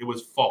real. It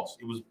was false.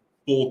 It was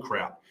bull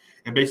crap.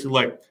 And basically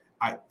like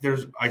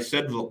I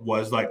said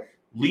was like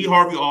Lee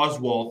Harvey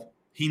Oswald,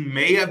 he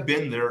may have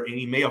been there and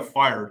he may have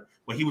fired,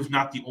 but he was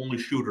not the only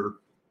shooter.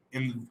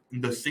 And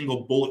the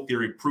single bullet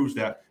theory proves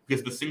that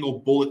because the single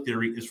bullet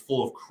theory is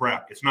full of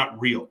crap. It's not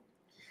real.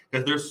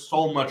 Because there's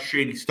so much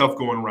shady stuff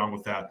going around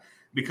with that.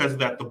 Because of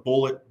that, the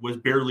bullet was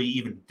barely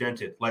even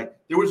dented. Like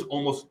there was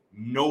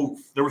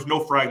no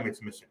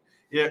fragments missing.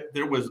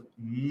 There was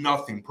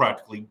nothing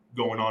practically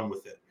going on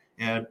with it.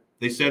 And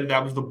they said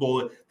that was the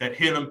bullet that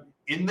hit him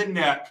in the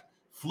neck,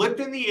 flipped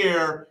in the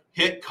air,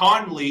 hit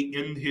Conley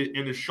in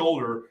his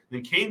shoulder,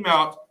 then came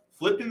out,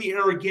 flipped in the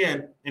air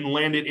again, and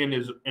landed in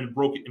his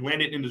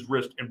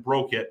wrist and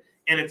broke it.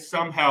 And it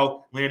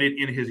somehow landed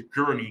in his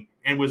gurney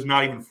and was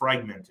not even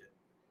fragmented.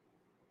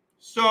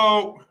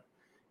 So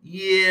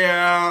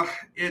yeah,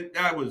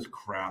 that was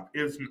crap.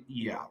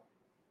 Yeah.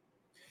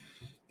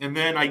 And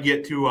then I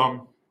get to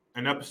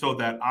an episode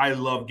that I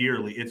love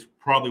dearly. It's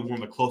probably one of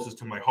the closest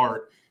to my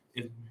heart.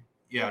 It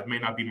may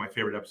not be my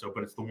favorite episode,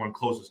 but it's the one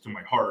closest to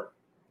my heart.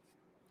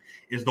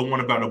 Is the one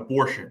about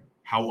abortion,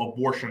 how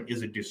abortion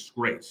is a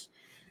disgrace.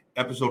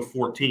 Episode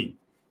 14.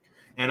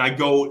 And I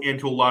go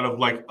into a lot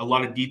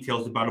of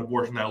details about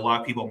abortion that a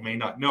lot of people may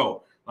not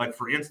know. Like,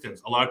 for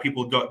instance, a lot of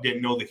people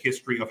didn't know the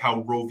history of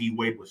how Roe v.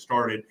 Wade was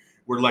started,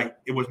 where like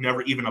it was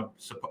never even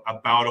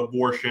about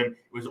abortion.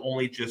 It was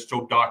only just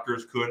so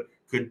doctors could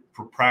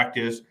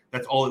practice.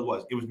 That's all it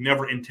was. It was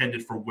never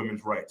intended for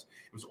women's rights.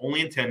 It was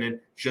only intended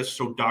just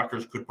so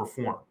doctors could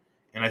perform.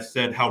 And I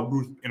said I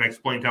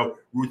explained how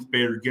Ruth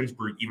Bader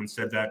Ginsburg even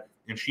said that,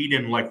 and she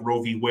didn't like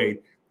Roe v. Wade,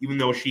 even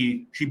though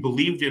she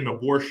believed in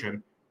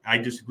abortion. I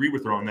disagree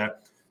with her on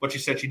that, but she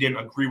said she didn't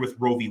agree with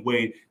Roe v.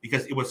 Wade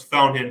because it was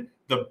founded in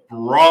the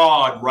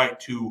broad right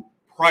to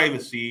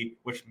privacy,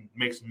 which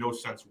makes no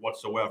sense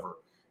whatsoever.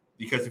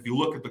 Because if you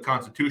look at the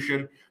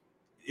Constitution,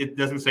 it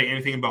doesn't say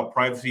anything about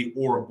privacy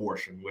or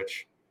abortion,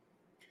 which,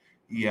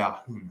 yeah,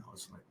 who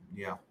knows?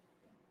 Yeah.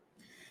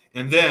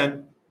 And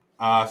then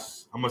I'm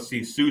going to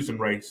see Susan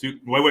right.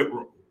 Wait.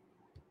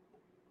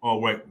 Oh,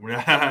 wait.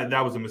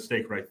 That was a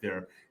mistake right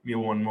there. Give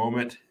me one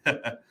moment.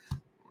 We're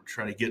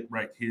trying to get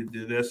right here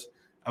to this.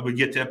 I would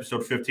get to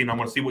episode 15. I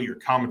want to see what your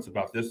comments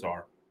about this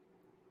are.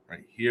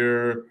 Right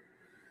here.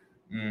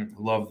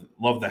 Love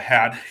the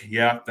hat.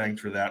 Yeah,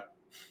 thanks for that.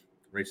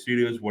 Ray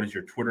Studios, what is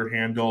your Twitter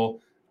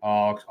handle?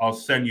 I'll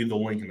send you the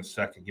link in a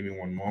second. Give me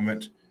one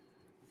moment.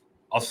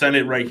 I'll send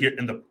it right here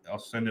I'll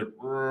send it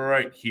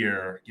right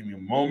here. Give me a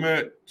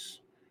moment.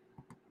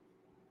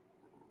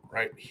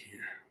 Right here.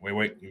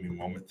 Wait. Give me a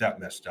moment. That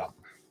messed up.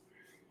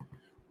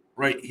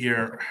 Right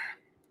here.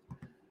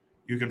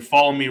 You can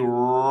follow me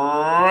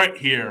right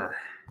here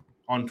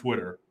on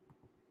Twitter.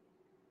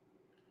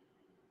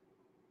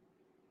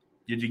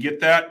 Did you get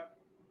that?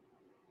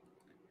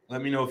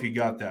 Let me know if you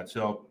got that.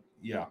 So,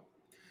 yeah.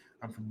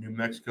 I'm from New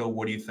Mexico.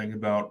 What do you think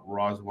about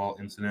Roswell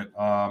incident?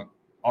 I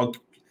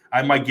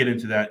might get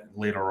into that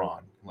later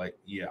on. Like,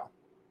 yeah,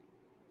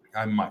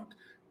 I might.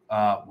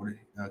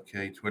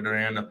 Okay, Twitter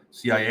and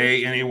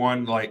CIA.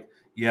 Anyone? Like,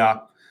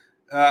 yeah.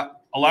 A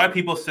lot of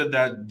people said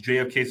that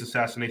JFK's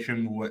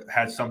assassination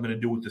had something to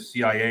do with the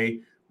CIA.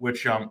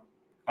 Which,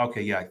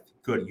 okay, yeah,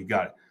 good, you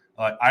got it.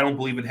 I don't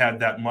believe it had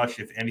that much,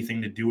 if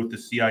anything, to do with the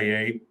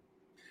CIA.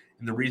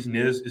 And the reason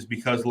is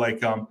because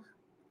like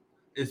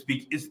It's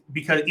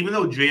because even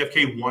though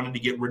JFK wanted to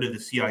get rid of the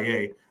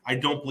CIA, I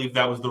don't believe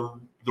that was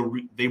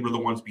they were the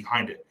ones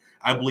behind it.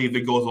 I believe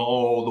it goes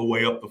all the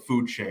way up the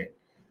food chain.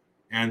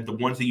 And the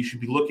ones that you should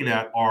be looking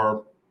at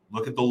are,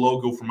 look at the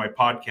logo for my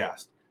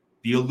podcast,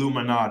 the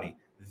Illuminati.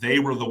 They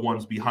were the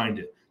ones behind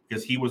it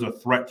because he was a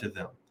threat to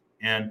them.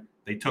 And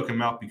they took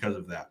him out because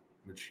of that,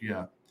 which,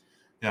 yeah.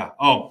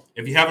 Oh,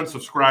 if you haven't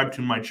subscribed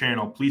to my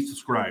channel, please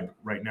subscribe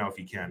right now if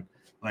you can.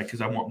 Like,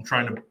 because I'm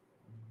trying to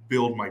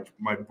build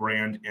my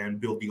brand and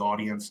build the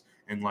audience,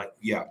 and like,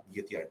 yeah, you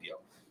get the idea.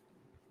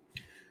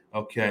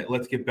 Okay,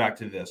 let's get back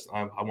to this.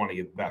 I want to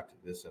get back to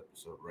this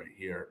episode right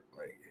here.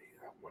 Like,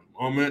 one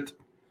moment.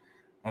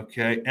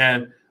 Okay,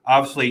 and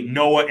obviously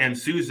Noah and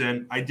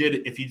Susan, I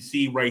did, if you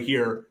see right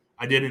here,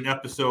 I did an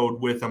episode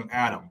with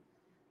Adam.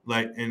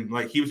 Like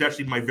he was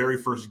actually my very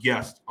first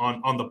guest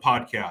on the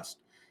podcast.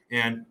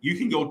 And you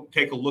can go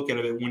take a look at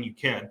it when you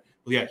can.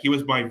 But yeah, he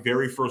was my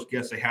very first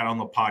guest I had on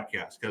the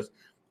podcast because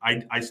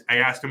I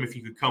asked him if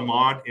he could come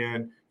on,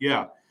 and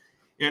yeah,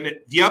 and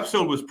the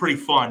episode was pretty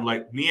fun.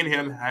 Like, me and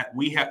him,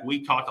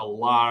 we talked a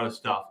lot of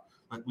stuff.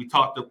 Like, we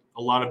talked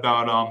a lot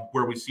about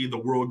where we see the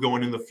world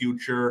going in the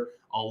future,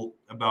 all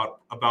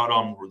about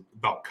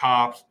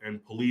cops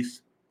and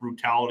police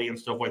brutality and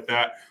stuff like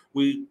that.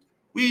 We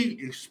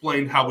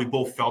explained how we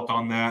both felt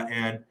on that,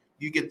 and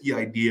you get the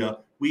idea.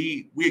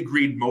 We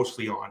agreed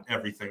mostly on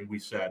everything we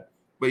said,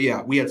 but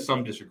yeah, we had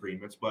some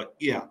disagreements. But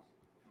yeah,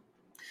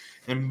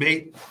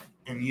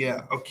 and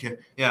yeah, okay,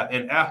 yeah,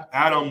 and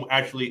Adam,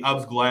 actually, I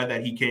was glad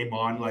that he came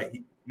on.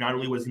 Like, not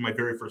only was he my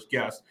very first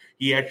guest,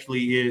 he's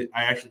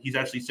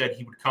actually said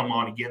he would come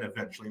on again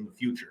eventually in the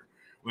future,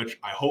 which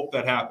I hope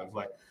that happens.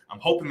 Like, I'm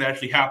hoping that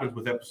actually happens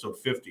with episode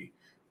 50,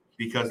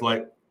 because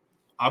like,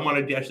 I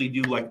want to actually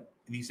do like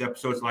these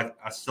episodes like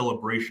a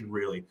celebration,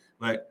 really,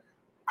 like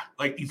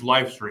these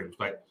live streams.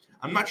 Like,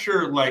 I'm not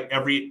sure, like,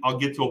 I'll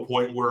get to a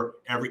point where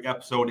every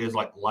episode is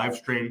like live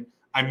stream.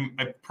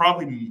 That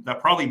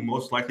probably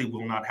most likely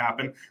will not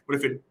happen.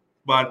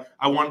 But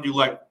I want to do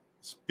like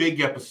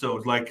big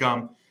episodes, like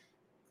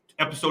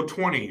episode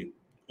 20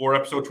 or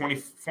episode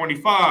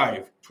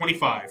 25,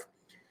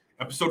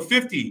 episode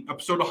 50,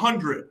 episode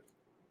 100.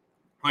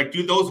 Like,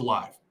 do those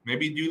live.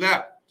 Maybe do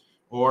that,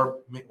 or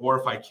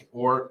if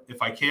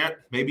I can't,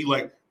 maybe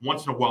like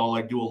once in a while,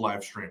 like, do a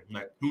live stream.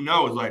 Like, who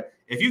knows? Like,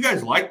 if you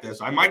guys like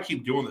this, I might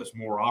keep doing this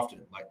more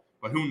often. Like,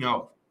 but who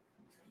knows?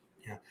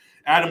 Yeah.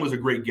 Adam was a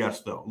great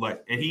guest, though.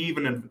 Like, and he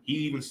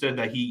even said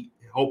that he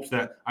hopes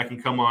that I can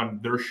come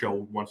on their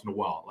show once in a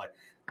while. Like,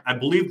 I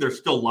believe they're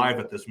still live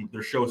at this.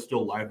 Their show is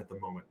still live at the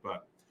moment,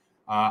 but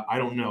I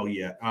don't know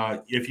yet.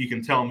 If you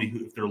can tell me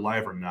if they're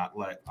live or not,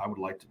 like, I would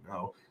like to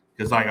know,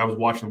 because I was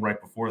watching them right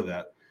before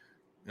that.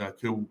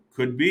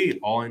 Could be.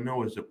 All I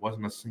know is it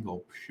wasn't a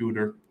single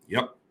shooter.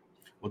 Yep.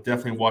 We'll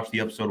definitely watch the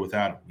episode with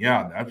Adam.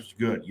 Yeah, that was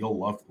good. You'll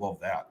love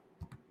that.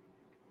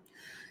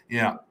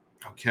 Yeah.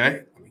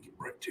 Okay. Let me get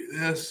right to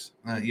this.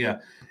 Yeah.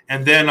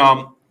 And then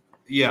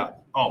yeah.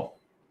 Oh,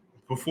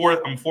 before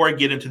I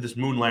get into this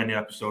moon landing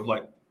episode,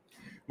 like,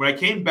 When I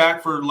came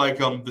back for like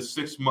the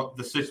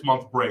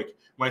 6-month break,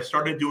 when I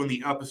started doing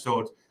the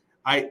episodes,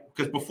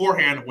 because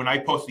beforehand when I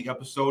post the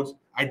episodes,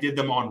 I did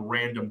them on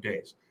random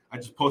days. I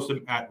just posted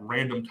them at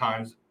random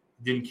times,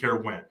 didn't care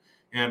when.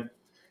 And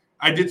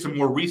I did some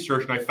more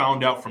research and I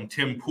found out from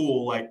Tim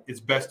Pool, like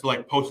it's best to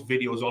like post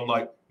videos on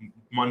like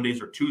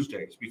Mondays or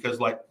Tuesdays because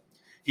like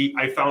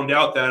I found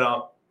out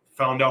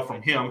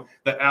from him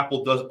that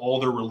Apple does all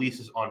their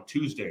releases on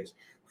Tuesdays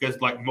because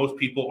like most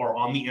people are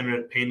on the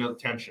internet paying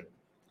attention.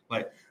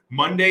 Like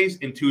Mondays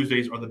and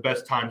Tuesdays are the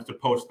best times to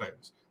post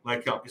things,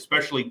 like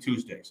especially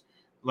Tuesdays.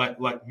 Like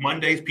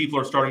Mondays, people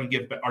are starting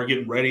to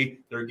getting ready.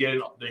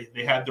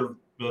 They had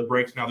their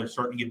breaks now. They're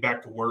starting to get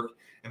back to work,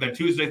 and then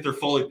Tuesdays they're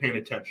fully paying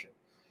attention.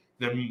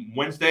 Then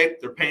Wednesday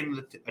they're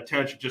paying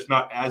attention, just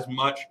not as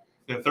much.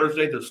 Then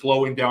Thursday they're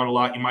slowing down a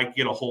lot. You might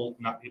get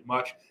not get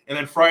much, and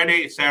then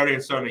Friday, Saturday,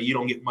 and Sunday you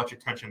don't get much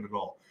attention at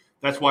all.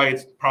 That's why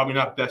it's probably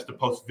not best to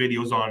post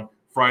videos on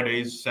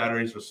Fridays,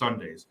 Saturdays, or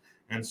Sundays.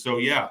 And so,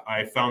 yeah,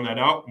 I found that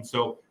out. And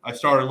so I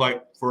started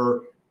like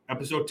for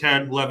episode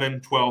 10, 11,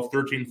 12,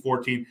 13,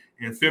 14,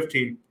 and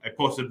 15, I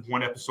posted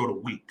one episode a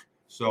week.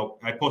 So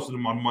I posted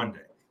them on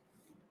Monday.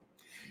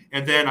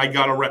 And then it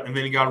got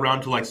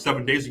around to like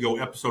 7 days ago,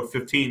 episode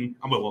 15.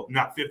 Well,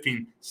 not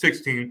 15,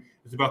 16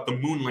 is about the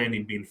moon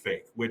landing being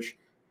fake, which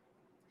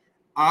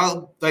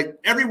like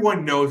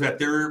everyone knows that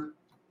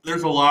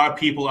there's a lot of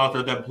people out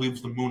there that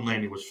believes the moon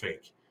landing was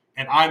fake.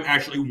 And I'm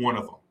actually one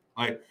of them.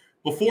 Like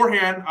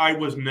beforehand, I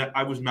was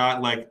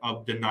not like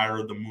a denier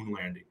of the moon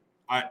landing.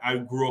 I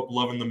grew up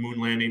loving the moon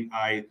landing.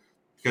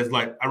 Because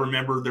like I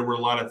remember there were a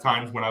lot of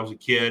times when I was a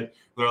kid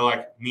where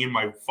like me and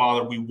my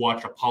father we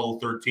watched Apollo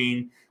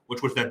 13,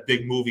 which was that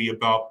big movie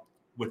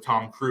with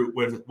Tom Cruise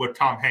with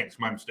Tom Hanks,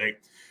 my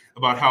mistake,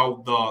 about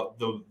how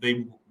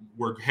they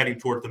were heading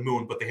towards the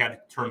moon, but they had to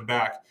turn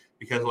back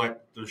because like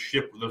the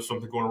ship there's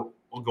something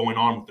going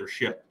on with their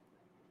ship.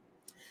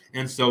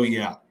 And so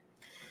yeah.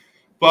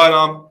 But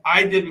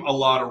I did a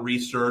lot of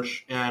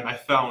research, and I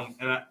found,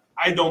 and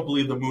I don't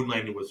believe the moon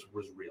landing was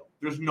real.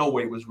 There's no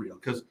way it was real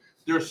because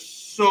there's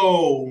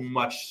so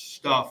much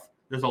stuff.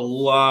 There's a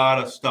lot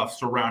of stuff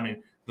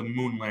surrounding the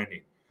moon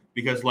landing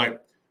because, like,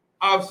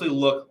 obviously,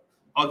 look,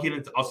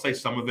 I'll say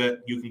some of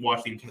it. You can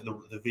watch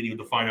the video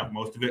to find out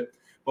most of it.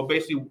 But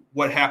basically,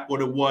 what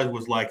it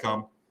was like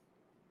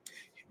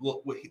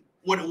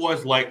what it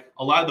was like.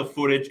 A lot of the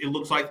footage, it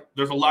looks like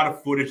there's a lot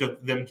of footage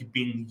of them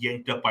being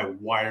yanked up by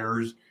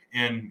wires.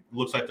 And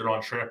looks like they're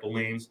on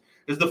trampolines.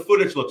 Because the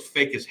footage looks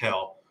fake as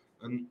hell.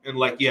 And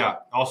like, yeah,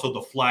 also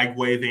the flag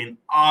waving,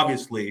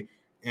 obviously.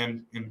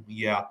 And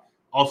yeah.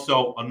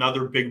 Also,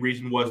 another big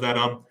reason was that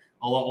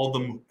all of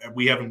them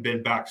we haven't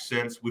been back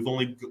since. We've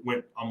only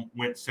went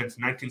since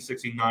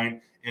 1969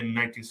 and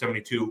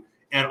 1972.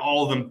 And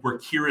all of them were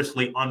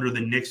curiously under the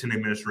Nixon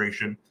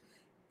administration.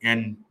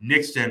 And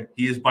Nixon,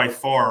 he is by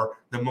far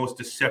the most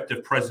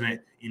deceptive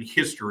president in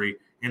history.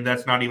 And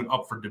that's not even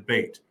up for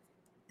debate.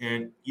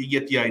 And you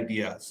get the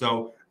idea.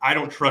 So I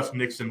don't trust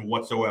Nixon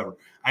whatsoever.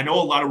 I know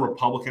a lot of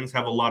Republicans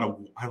have a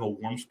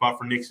warm spot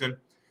for Nixon.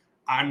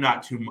 I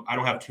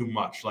don't have too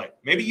much. Like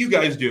maybe you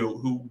guys do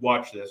who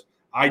watch this.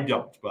 I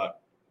don't,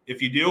 but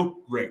if you do,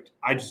 great.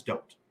 I just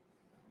don't.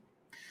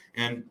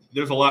 And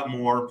there's a lot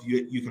more.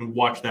 You can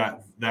watch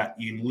that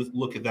you can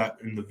look at that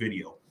in the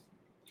video.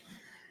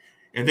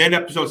 And then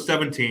episode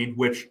 17,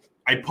 which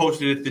I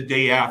posted it the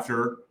day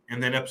after,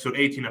 and then episode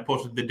 18 I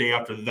posted the day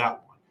after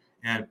that one.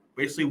 And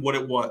basically what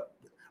it was,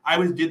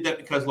 did that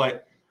because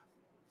like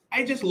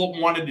I just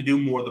wanted to do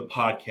more of the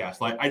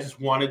podcast. Like I just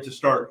wanted to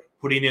start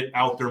putting it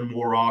out there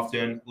more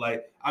often.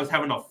 Like I was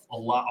having a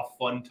lot of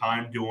fun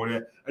time doing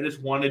it. I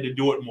just wanted to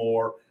do it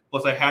more.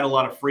 Plus I had a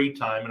lot of free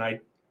time and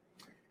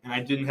I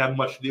didn't have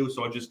much to do,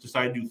 so I just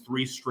decided to do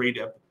three straight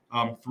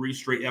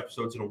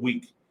episodes in a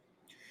week.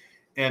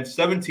 And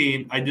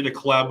 17, I did a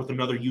collab with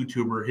another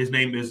YouTuber. His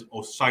name is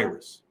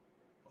Osiris.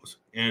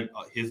 And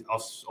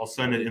I'll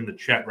send it in the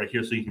chat right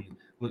here so you can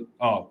look.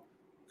 Oh,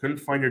 couldn't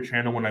find your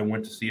channel when I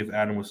went to see if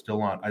Adam was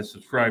still on. I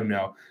subscribe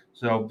now,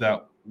 so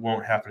that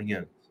won't happen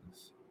again.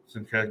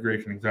 Since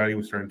categorization anxiety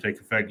was starting to take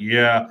effect.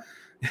 Yeah,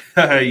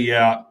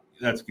 yeah,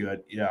 that's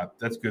good. Yeah,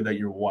 that's good that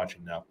you're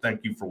watching now.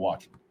 Thank you for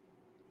watching.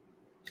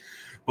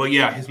 But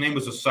yeah, his name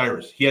is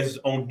Osiris. He has his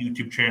own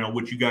YouTube channel,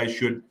 which you guys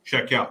should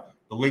check out.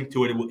 The link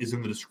to it is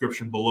in the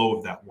description below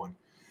of that one.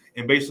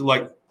 And basically,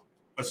 like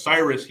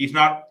Osiris, he's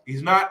not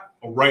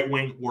a right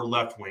wing or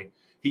left wing.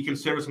 He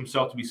considers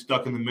himself to be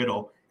stuck in the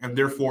middle, and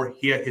therefore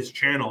his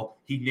channel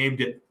he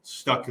named it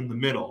Stuck in the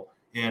Middle.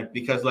 And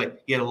because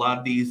like he had a lot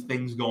of these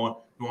things going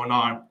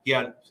on,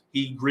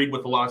 he agreed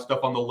with a lot of stuff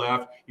on the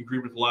left, he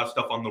agreed with a lot of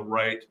stuff on the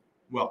right.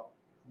 Well,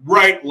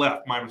 right,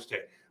 left, my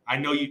mistake. I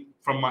know you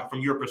from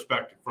your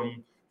perspective.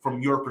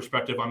 From your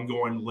perspective, I'm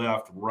going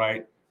left,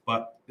 right,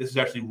 but this is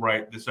actually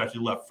right. This is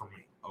actually left for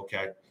me.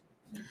 Okay.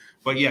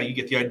 But yeah, you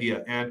get the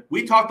idea. And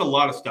we talked a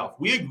lot of stuff.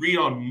 We agreed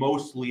on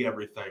mostly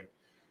everything.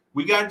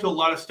 We got into a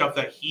lot of stuff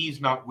that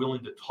he's not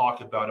willing to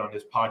talk about on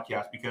his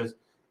podcast because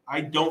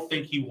I don't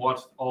think he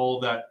wants all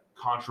that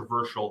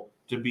controversial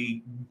to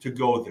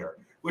go there.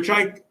 which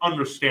I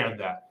understand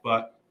that.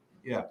 But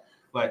yeah,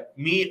 like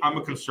me, I'm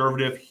a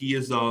conservative. He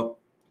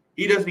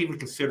doesn't even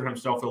consider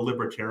himself a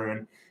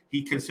libertarian.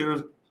 He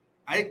considers,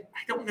 I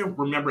don't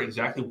remember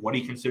exactly what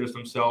he considers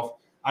himself.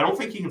 I don't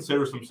think he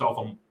considers himself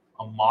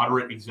a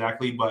moderate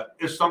exactly, but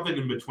it's something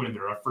in between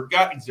there. I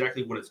forgot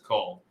exactly what it's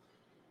called.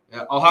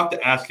 I'll have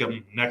to ask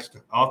him next.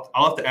 I'll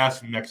have to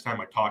ask him next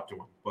time I talk to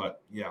him.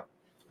 But yeah,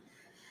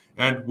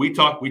 and we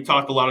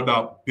talked a lot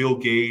about Bill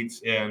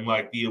Gates and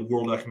like the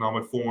World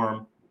Economic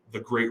Forum, the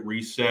Great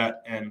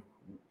Reset, and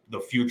the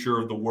future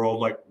of the world,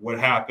 like what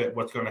happened,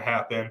 what's going to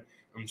happen,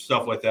 and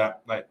stuff like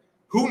that. Like,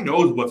 who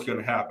knows what's going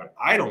to happen?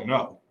 I don't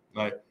know.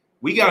 Like,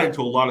 we got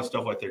into a lot of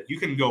stuff like that. You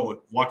can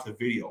go watch the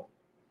video.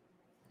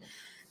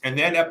 And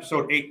then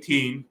episode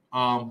 18,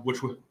 which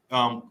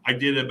I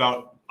did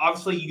about,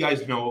 obviously you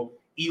guys know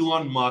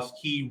Elon Musk,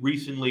 he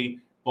recently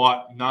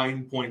bought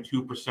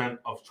 9.2%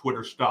 of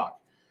Twitter stock.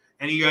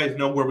 And you guys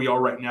know where we are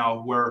right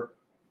now,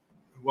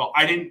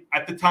 I didn't,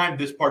 at the time,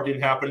 this part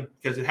didn't happen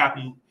because it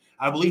happened,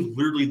 I believe,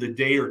 literally the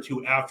day or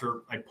two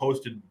after I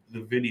posted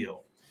the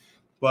video.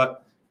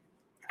 But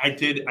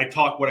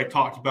what I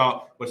talked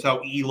about was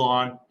how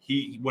Elon,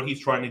 what he's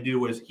trying to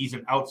do is he's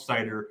an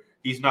outsider.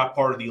 He's not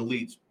part of the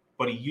elites,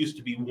 but he used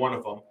to be one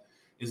of them.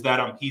 Is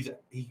that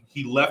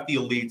he left the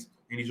elites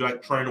and he's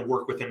like trying to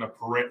work within a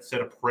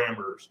set of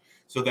parameters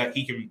so that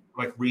he can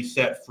like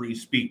reset free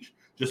speech,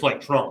 just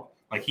like Trump.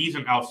 Like he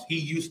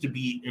used to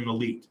be an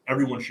elite.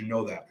 Everyone should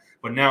know that.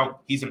 But now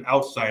he's an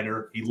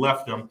outsider. He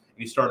left them and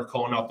he started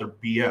calling out their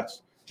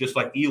BS, just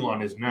like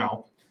Elon is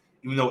now.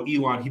 Even though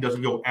Elon, he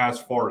doesn't go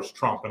as far as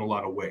Trump in a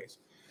lot of ways.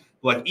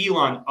 Like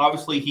Elon,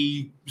 obviously,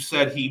 he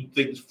said he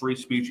thinks free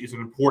speech is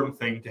an important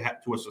thing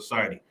to a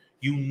society.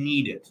 You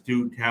need it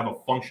to have a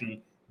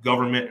functioning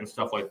government and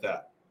stuff like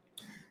that.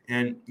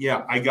 And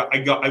yeah,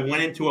 I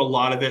went into a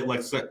lot of it,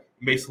 like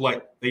basically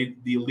like the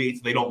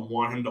elites, they don't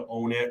want him to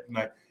own it,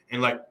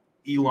 and like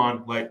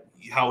Elon, like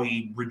how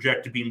he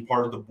rejected being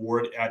part of the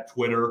board at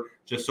Twitter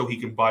just so he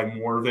can buy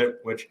more of it,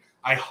 which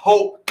I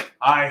hope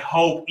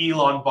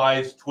Elon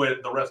buys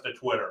the rest of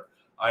Twitter.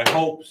 I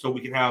hope so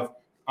we can have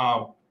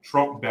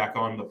Trump back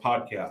on the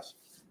podcast.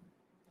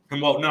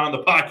 And well, not on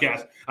the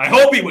podcast. I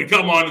hope he would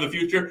come on in the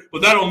future,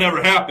 but that'll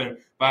never happen.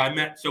 But I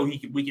meant so we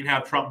can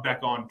have Trump back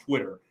on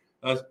Twitter.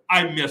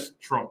 I miss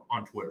Trump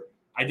on Twitter.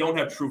 I don't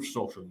have Truth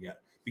Social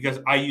yet because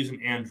I use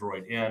an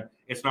Android and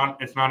it's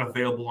not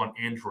available on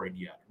Android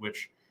yet,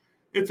 which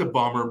it's a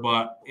bummer,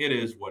 but it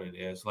is what it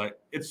is. Like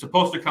it's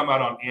supposed to come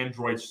out on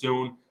Android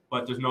soon,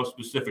 but there's no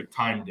specific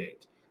time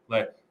date.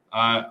 When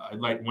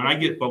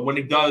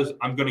it does,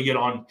 I'm gonna get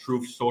on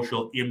Truth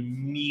Social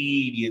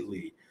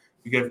immediately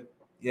because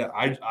yeah,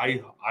 I'm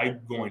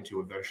going to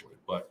eventually,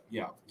 but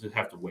yeah, just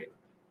have to wait.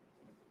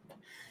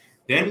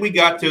 Then we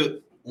got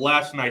to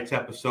last night's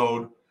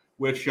episode,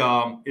 which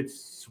that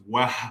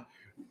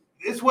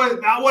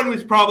one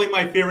was probably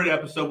my favorite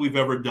episode we've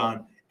ever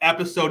done.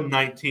 Episode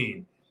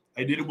 19.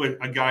 I did it with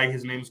a guy.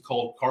 His name's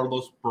called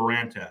Carlos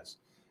Barantes,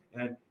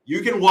 and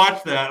you can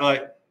watch that.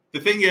 Like the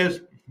thing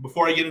is,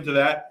 before I get into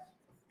that,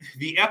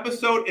 the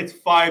episode it's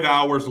 5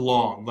 hours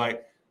long.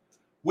 Like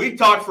we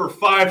talked for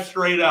 5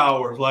 straight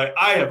hours. Like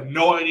I have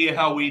no idea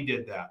how we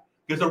did that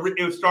because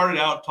it started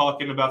out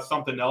talking about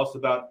something else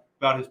about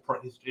his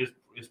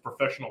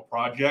professional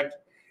project,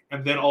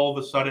 and then all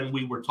of a sudden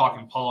we were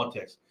talking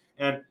politics.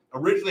 And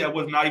originally I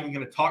was not even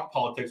going to talk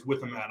politics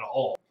with him at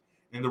all.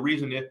 And the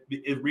reason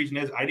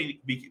is I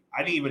didn't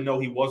even know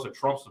he was a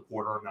Trump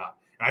supporter or not.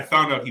 And I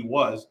found out he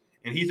was,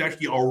 and he's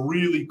actually a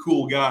really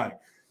cool guy.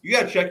 You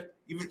got to check.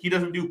 He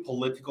doesn't do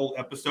political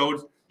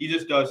episodes. He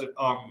just does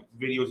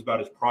videos about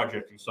his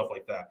project and stuff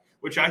like that,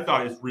 which I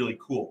thought is really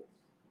cool.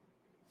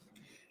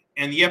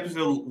 And the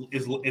episode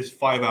is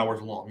 5 hours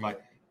long.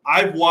 Like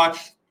I've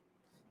watched.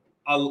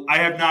 I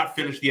have not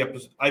finished the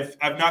episode.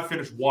 I've not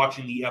finished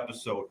watching the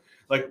episode.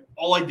 Like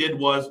all I did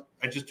was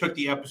I just took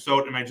the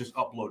episode and I just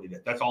uploaded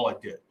it. That's all I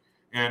did.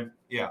 And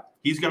yeah,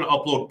 he's going to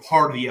upload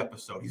part of the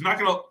episode. He's not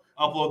going to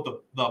upload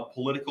the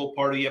political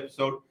part of the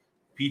episode.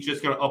 He's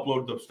just going to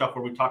upload the stuff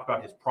where we talk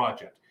about his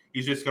project.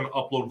 He's just going to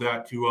upload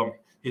that to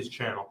his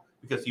channel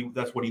because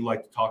that's what he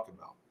liked to talk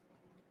about.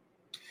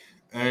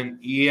 And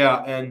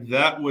yeah, and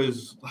that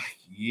was like,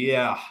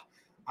 yeah,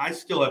 I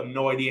still have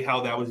no idea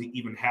how that was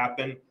even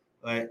happened.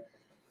 Like,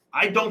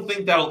 I don't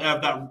think I'll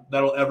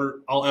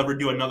ever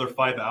do another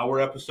 5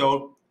 hour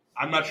episode.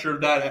 I'm not sure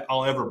that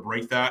I'll ever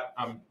break that.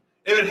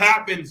 If it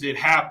happens, it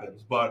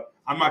happens, but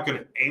I'm not going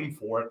to aim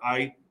for it.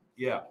 I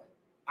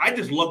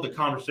just love the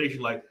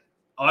conversation. Like,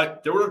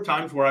 there were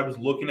times where I was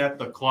looking at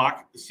the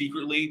clock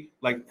secretly,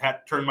 like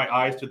had turned my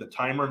eyes to the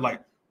timer,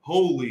 like,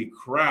 holy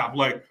crap!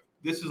 Like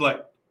this is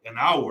like an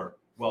hour.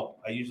 Well,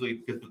 I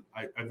usually because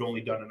I've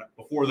only done it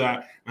before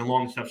that. My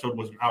longest episode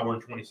was an hour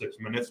and 26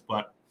 minutes,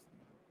 but.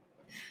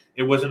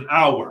 It was an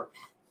hour,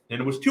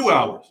 then it was 2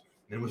 hours,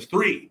 then it was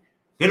 3,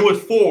 then it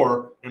was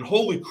 4, and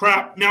holy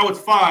crap, now it's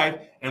 5.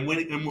 And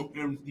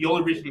the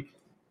only reason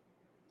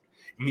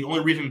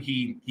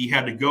he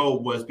had to go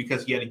was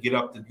because he had to get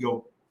up to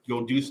go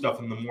do stuff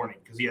in the morning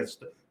because he has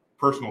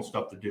personal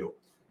stuff to do.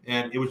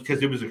 and it was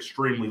because it was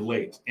extremely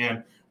late.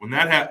 And when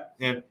that happened,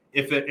 and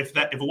if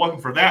it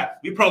wasn't for that,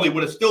 we probably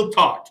would have still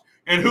talked.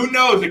 And who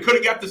knows? It could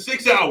have got to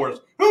 6 hours.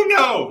 Who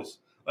knows?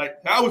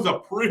 Like, that was a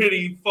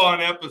pretty fun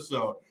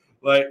episode.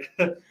 Like,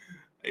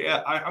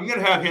 yeah, I'm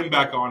gonna have him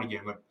back on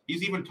again. Like,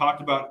 he's even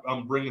talked about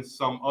bringing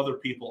some other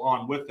people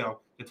on with him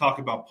to talk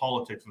about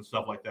politics and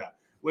stuff like that,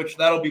 which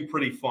that'll be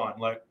pretty fun.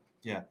 Like,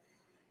 yeah.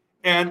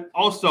 And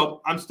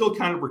also, I'm still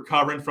kind of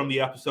recovering from the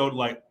episode.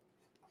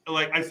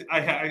 I'm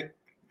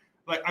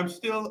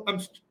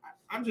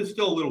just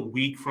still a little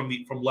weak from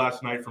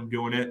last night from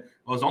doing it. It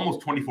was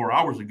almost 24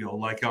 hours ago.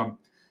 Like,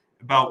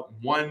 about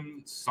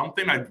one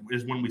something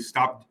is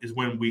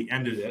when we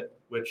ended it,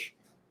 which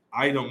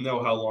I don't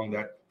know how long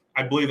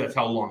I believe that's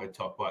how long it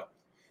took. But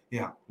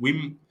yeah,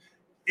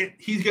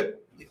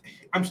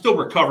 I'm still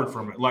recovered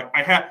from it. Like,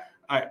 I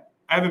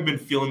haven't been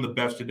feeling the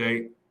best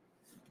today.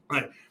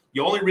 Like, the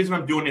only reason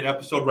I'm doing an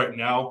episode right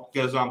now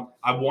because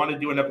I want to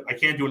do I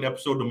can't do an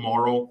episode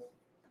tomorrow.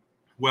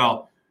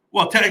 Well,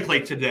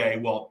 technically today.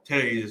 Well,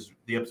 today is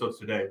the episode's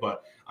today,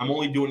 but I'm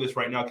only doing this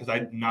right now because I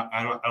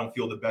don't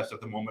feel the best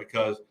at the moment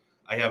because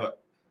I have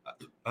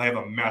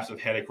a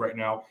massive headache right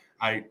now.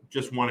 I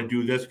just want to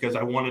do this because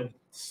I want to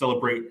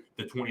celebrate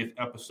the 20th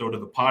episode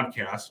of the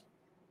podcast,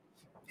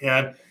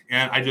 and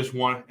I just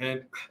want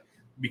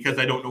because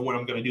I don't know when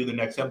I'm going to do the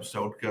next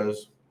episode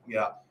because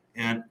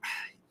I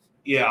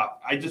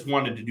just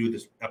wanted to do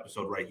this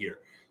episode right here.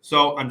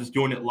 So I'm just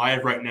doing it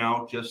live right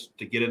now just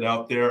to get it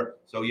out there.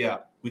 So yeah,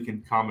 we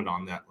can comment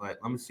on that.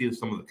 Let me see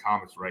some of the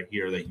comments right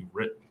here that you've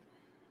written.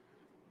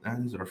 That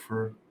is our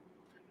first.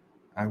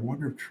 I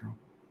wonder if Trump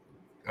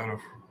got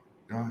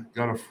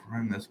a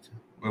friend that's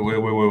wait.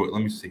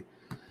 Let me see.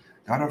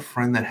 Got a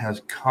friend that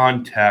has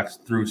contacts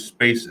through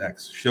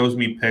SpaceX. Shows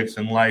me pics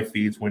and live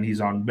feeds when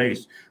he's on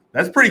base.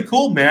 That's pretty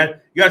cool, man.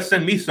 You gotta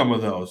send me some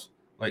of those.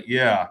 Like,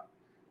 yeah.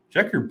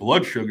 Check your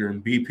blood sugar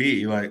and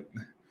BP. Like,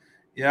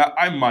 yeah,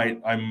 I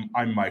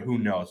might. Who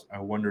knows? I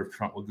wonder if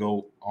Trump will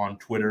go on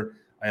Twitter.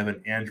 I have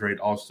an Android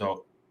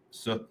also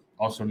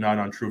not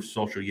on Truth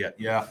Social yet.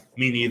 Yeah,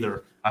 me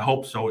neither. I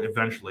hope so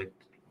eventually.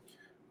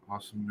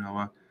 Awesome,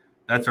 Noah.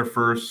 That's our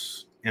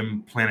first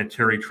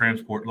interplanetary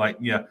transport. Like,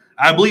 yeah,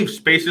 I believe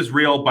space is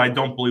real, but I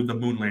don't believe the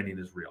moon landing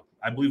is real.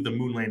 I believe the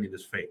moon landing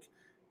is fake.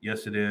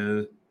 Yes, it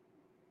is.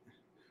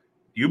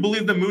 Do you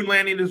believe the moon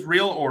landing is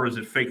real or is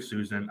it fake,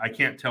 Susan? I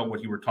can't tell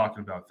what you were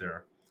talking about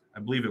there. I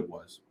believe it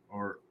was.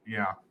 Or,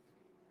 yeah.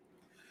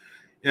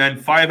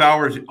 And 5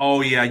 hours.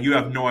 Oh, yeah, you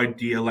have no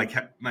idea. Like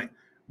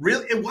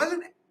really,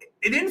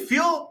 it didn't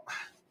feel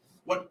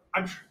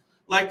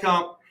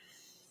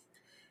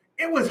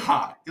it was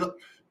hot.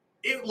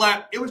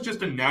 It was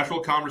just a natural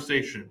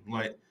conversation.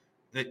 Like,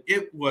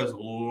 it was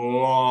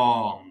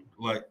long.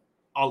 Like,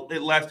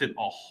 it lasted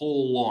a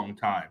whole long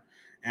time.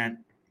 And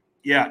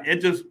yeah, it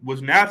just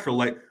was natural.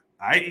 Like,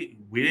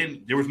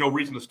 there was no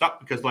reason to stop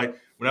because like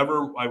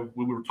whenever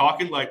we were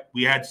talking, like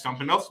we had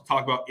something else to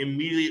talk about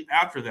immediately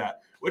after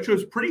that, which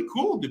was pretty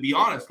cool to be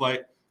honest.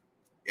 Like,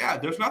 yeah,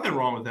 there's nothing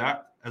wrong with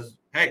that. As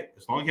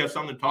long as you have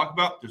something to talk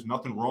about, there's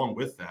nothing wrong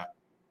with that.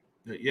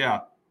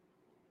 Yeah.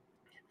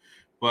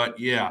 But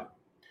yeah.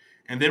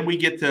 And then we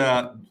get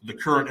to the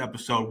current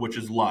episode, which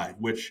is live,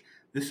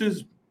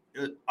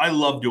 I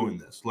love doing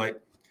this. Like,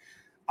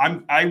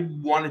 I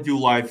want to do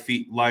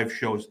live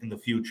shows in the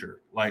future,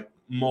 like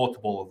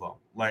multiple of them.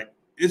 Like,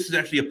 this is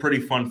actually a pretty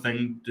fun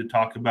thing to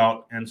talk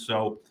about. And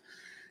so,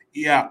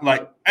 yeah,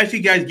 like as you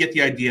guys get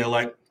the idea,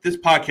 like this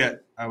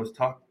podcast, I was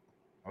talking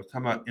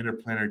about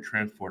interplanetary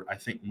transport. I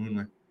think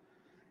moon.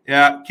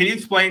 Yeah, can you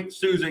explain,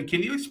 Susan?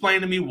 Can you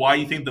explain to me why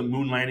you think the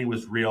moon landing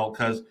was real?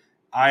 Because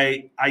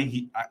I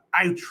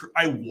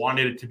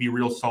wanted it to be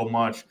real so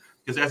much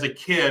because as a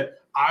kid,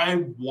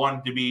 I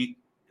wanted to be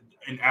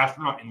an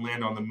astronaut and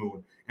land on the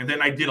moon. And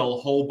then I did a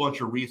whole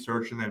bunch of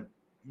research, and then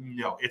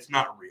no, it's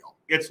not real.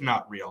 It's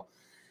not real.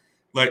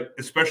 Like,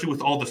 especially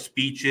with all the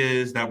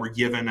speeches that were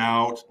given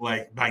out,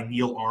 like by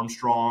Neil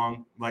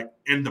Armstrong, like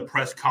in the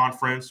press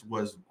conference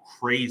was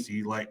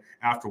crazy. Like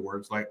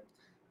afterwards, like,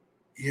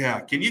 yeah.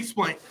 Can you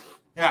explain?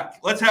 Yeah,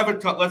 let's have a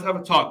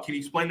talk. Can you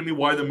explain to me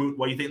why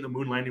you think the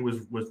moon landing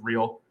was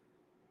real?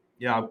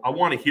 Yeah, I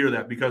want to hear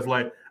that because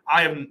like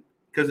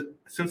because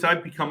since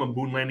I've become a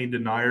moon landing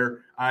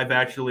denier,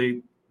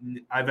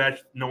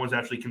 no one's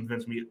actually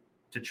convinced me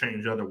to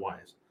change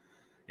otherwise.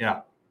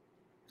 Yeah.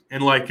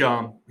 And like,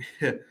 I'm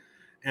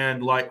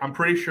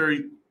pretty sure,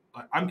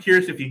 I'm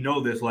curious if you know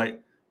this, like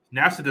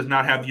NASA does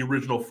not have the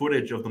original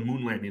footage of the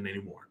moon landing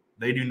anymore.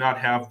 They do not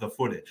have the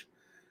footage.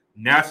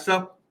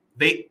 NASA,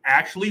 they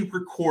actually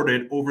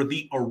recorded over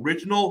the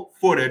original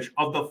footage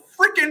of the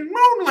freaking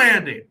moon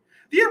landing.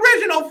 The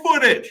original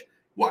footage.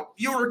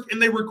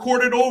 And they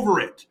recorded over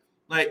it.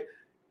 Like,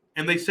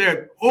 and they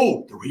said,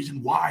 oh, the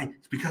reason why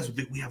is because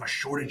we have a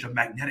shortage of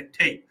magnetic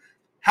tape.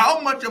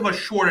 How much of a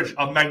shortage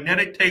of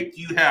magnetic tape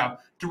do you have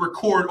to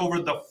record over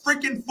the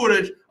freaking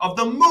footage of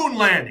the moon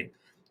landing?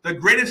 The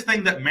greatest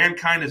thing that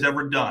mankind has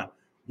ever done.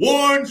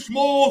 One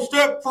small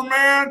step for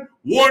man,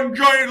 one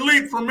giant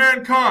leap for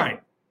mankind.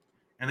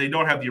 And they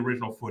don't have the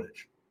original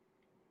footage.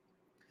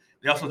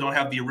 They also don't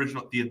have the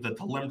original the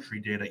telemetry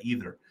data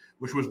either,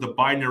 which was the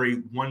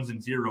binary ones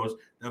and zeros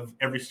of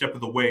every step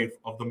of the way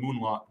of the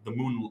moon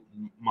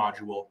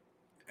module,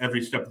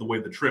 every step of the way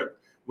of the trip.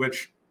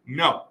 Which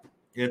no,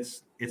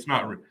 it's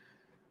not.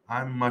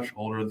 I'm much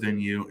older than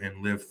you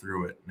and lived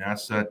through it.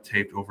 NASA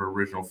taped over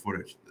original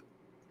footage.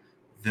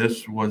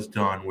 This was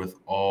done with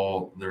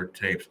all their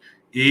tapes.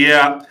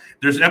 Yeah,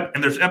 there's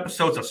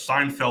episodes of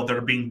Seinfeld that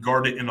are being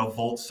guarded in a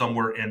vault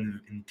somewhere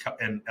in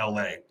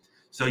L.A.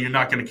 So you're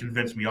not going to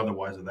convince me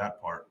otherwise of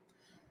that part.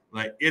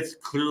 Like it's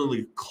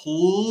clearly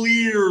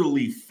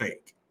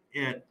fake.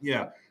 And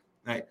yeah,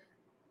 like,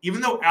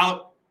 even though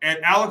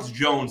Alex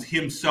Jones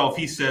himself,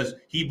 he says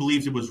he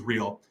believes it was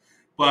real,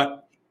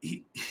 but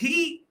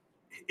he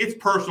it's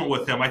personal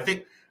with him. I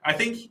think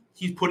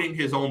he's putting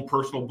his own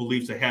personal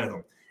beliefs ahead of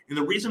him. And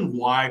the reason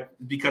why,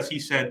 because he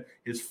said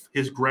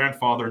his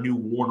grandfather knew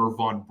Wernher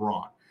von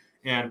Braun.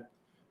 And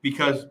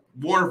because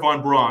Wernher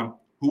von Braun,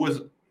 who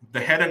was the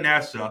head of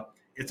NASA,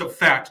 it's a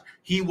fact,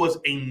 he was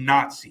a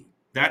Nazi.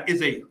 That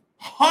is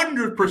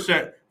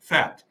 100%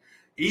 fact.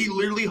 He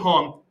literally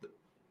hung.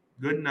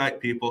 Good night,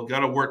 people. Got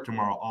to work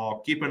tomorrow. I'll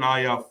keep an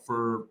eye out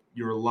for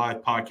your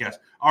live podcast.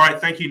 All right.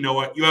 Thank you,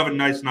 Noah. You have a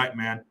nice night,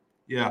 man.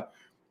 Yeah.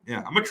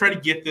 I'm going to try to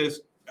get this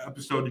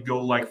episode to go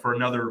like for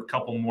another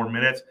couple more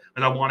minutes,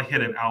 and I want to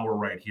hit an hour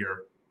right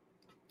here.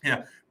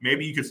 Yeah,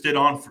 maybe you could stick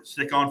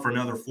on for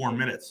another 4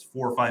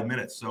 or 5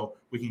 minutes, so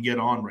we can get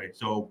on right.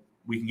 So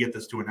we can get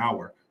this to an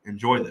hour.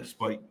 Enjoy this,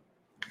 but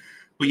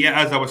yeah,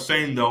 as I was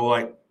saying though,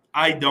 like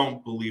I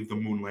don't believe the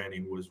moon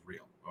landing was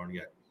real or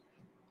yet.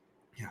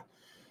 Yeah,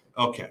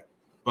 okay,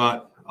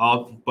 but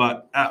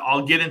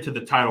I'll get into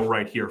the title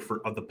right here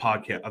of the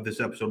podcast of this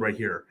episode right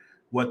here.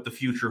 What the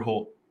future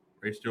holds.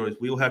 Right, stories.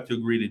 We'll have to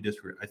agree to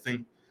disagree. I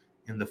think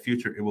in the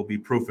future it will be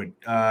proven.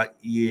 I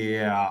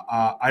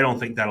don't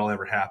think that'll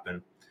ever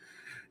happen.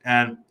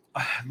 And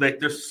like,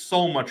 there's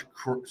so much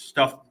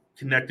stuff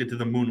connected to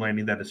the moon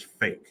landing that is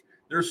fake.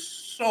 There's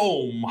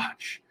so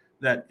much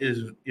that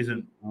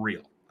isn't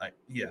real. Like,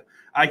 yeah,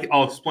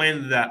 I'll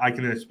explain that. I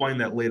can explain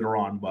that later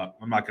on, but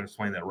I'm not going to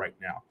explain that right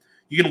now.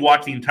 You can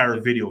watch the entire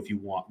video if you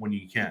want when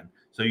you can,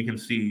 so you can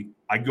see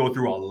I go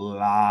through a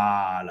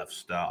lot of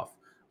stuff.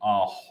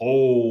 A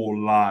whole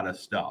lot of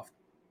stuff.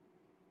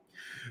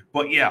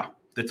 But yeah,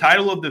 the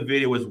title of the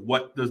video is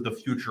What Does the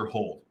Future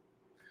Hold?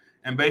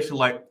 And basically,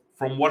 like,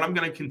 from what I'm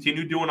going to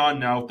continue doing on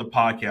now with the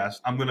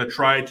podcast, I'm going to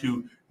try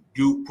to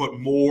put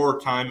more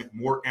time,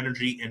 more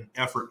energy, and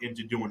effort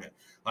into doing it.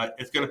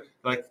 It's going to,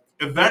 like,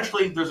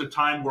 eventually there's a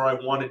time where I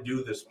want to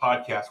do this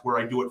podcast where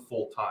I do it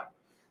full time.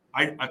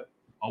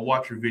 I'll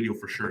watch your video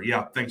for sure.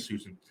 Yeah, thanks,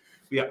 Susan.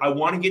 But yeah, I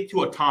want to get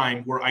to a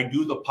time where I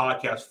do the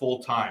podcast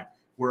full time,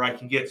 where I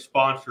can get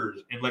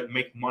sponsors and like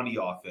make money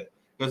off it.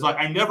 Because like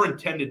I never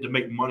intended to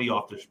make money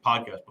off this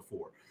podcast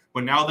before,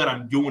 but now that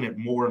I'm doing it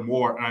more and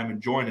more and I'm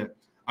enjoying it,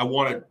 I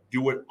want to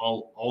do it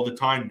all the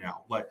time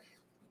now. Like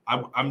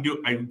I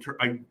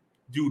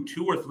do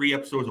 2 or 3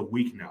 episodes a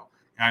week now,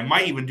 and I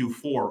might even do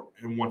 4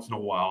 once in a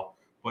while.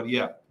 But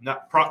yeah,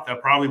 I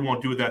probably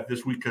won't do that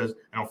this week because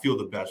I don't feel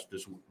the best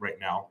this week right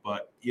now.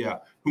 But yeah,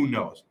 who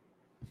knows?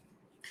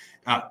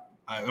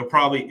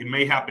 It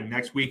may happen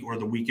next week or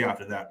the week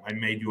after that. I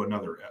may do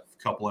another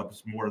couple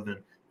episodes, more than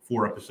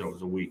 4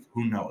 episodes a week.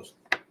 Who knows?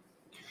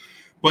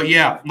 But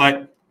yeah,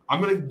 like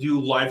I'm going to do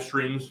live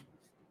streams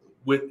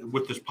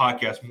with this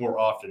podcast more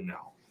often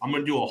now. I'm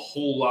going to do a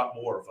whole lot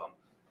more of them.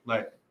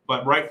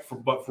 But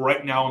for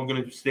right now, I'm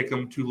going to stick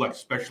them to like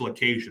special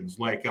occasions.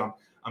 Like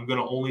I'm going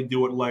to only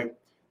do it like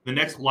the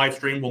next live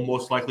stream will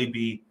most likely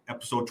be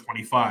episode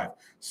 25,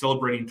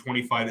 celebrating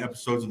 25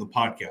 episodes of the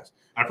podcast.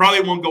 I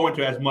probably won't go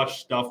into as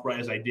much stuff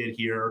as I did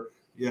here.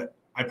 Yeah,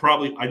 I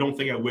don't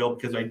think I will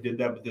because I did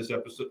that with this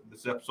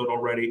episode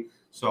already.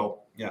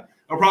 So yeah,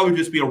 it'll probably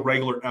just be a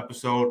regular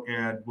episode,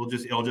 and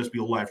it'll just be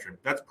a live stream.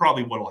 That's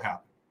probably what'll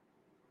happen.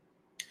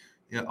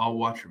 Yeah, I'll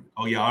watch it.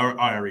 Oh yeah,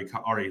 I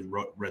already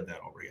read that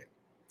already.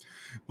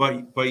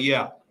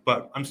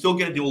 But I'm still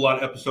going to do a lot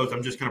of episodes.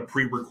 I'm just going to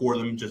pre-record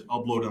them and just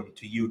upload them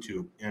to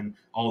YouTube and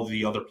all of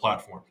the other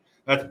platforms.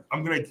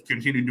 I'm going to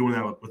continue doing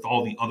that with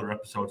all the other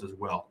episodes as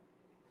well.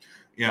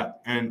 Yeah,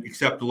 and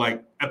except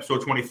like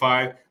episode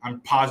 25, I'm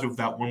positive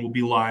that one will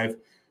be live.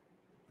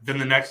 Then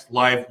the next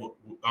live,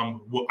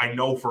 I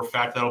know for a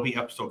fact that'll be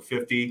episode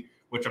 50,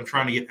 which I'm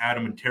trying to get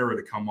Adam and Tara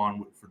to come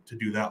on to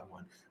do that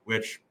one,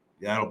 which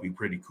that'll be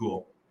pretty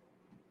cool.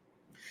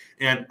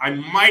 And I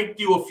might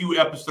do a few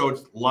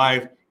episodes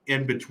live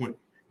in between.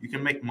 You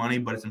can make money,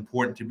 but it's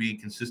important to be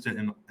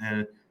consistent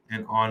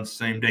and on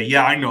same day.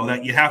 Yeah, I know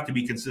that you have to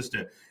be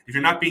consistent. If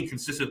you're not being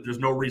consistent, there's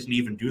no reason to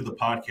even do the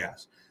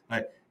podcast.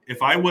 Like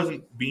if I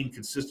wasn't being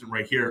consistent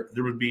right here,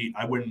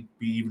 I wouldn't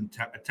be even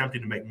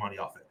attempting to make money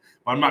off it.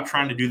 But I'm not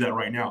trying to do that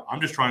right now. I'm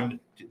just trying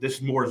to.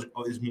 This is more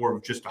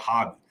of just a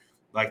hobby.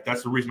 Like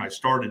that's the reason I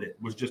started it,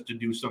 was just to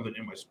do something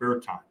in my spare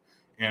time,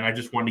 and I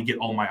just wanted to get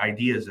all my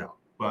ideas out.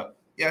 But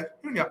yeah.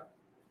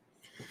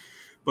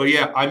 But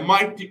yeah, I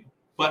might do.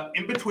 But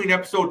in between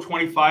episode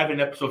 25 and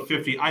episode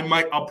 50,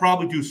 I'll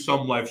probably do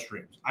some live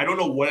streams. I don't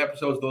know what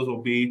episodes those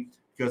will be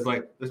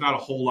because there's not a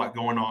whole lot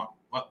going on.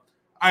 Well,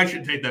 I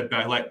should take that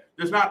back.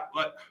 There's not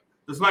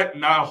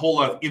a whole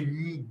lot of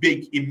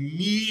big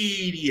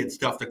immediate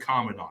stuff to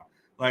comment on.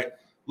 Like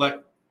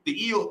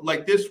the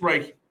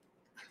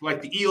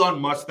Elon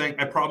Musk thing,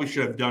 I probably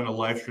should have done a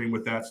live stream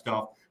with that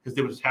stuff because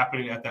it was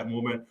happening at that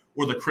moment.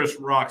 Or the Chris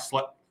Rock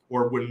slept,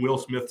 or when Will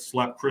Smith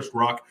slept Chris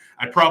Rock,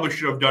 I probably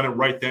should have done it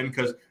right then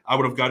because I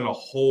would have gotten a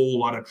whole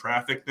lot of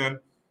traffic then.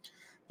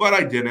 But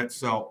I didn't.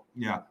 So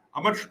yeah,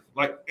 I'm much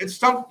it's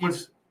something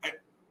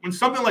when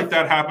something like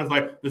that happens,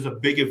 like there's a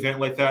big event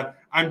like that,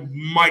 I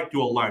might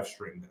do a live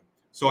stream then,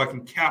 so I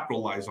can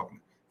capitalize on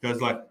it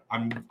because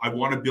I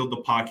want to build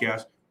the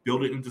podcast,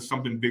 build it into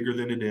something bigger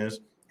than it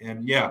is,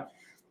 and yeah,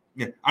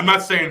 I'm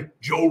not saying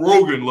Joe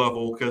Rogan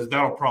level because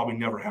that'll probably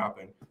never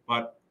happen,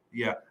 but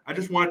yeah, I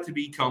just want it to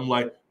become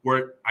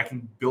where I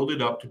can build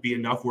it up to be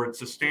enough where it's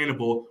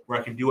sustainable, where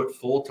I can do it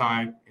full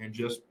time and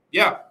just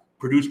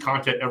produce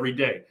content every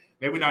day.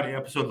 Maybe not an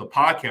episode of the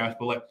podcast,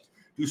 but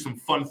do some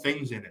fun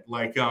things in it,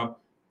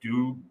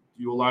 do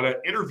a lot of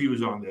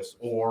interviews on this,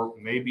 or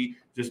maybe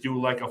just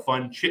do a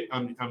fun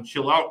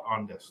chill out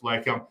on this,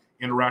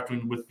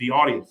 interacting with the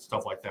audience,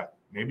 stuff like that.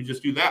 Maybe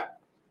just do that.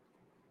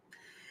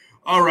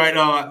 All right,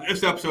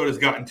 this episode has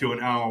gotten to an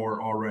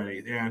hour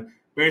already, and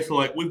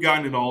basically we've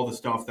gotten into all the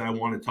stuff that I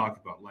want to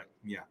talk about.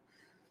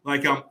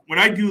 When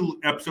I do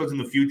episodes in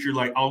the future,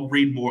 I'll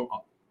read more.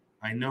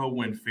 I know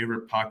when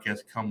favorite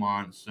podcasts come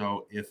on,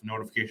 so if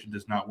notification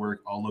does not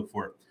work, I'll look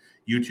for it.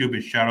 YouTube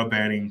is shadow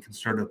banning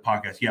conservative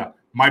podcasts. Yeah,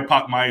 my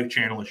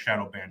channel is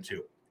shadow banned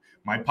too.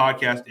 My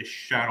podcast is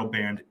shadow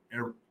banned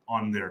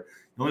on there.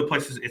 The only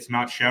places it's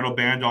not shadow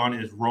banned on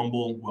is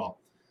Rumble. Well,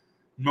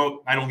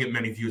 no, I don't get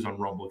many views on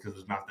Rumble because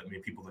there's not that many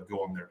people that go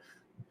on there.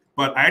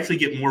 But I actually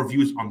get more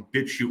views on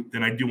BitChute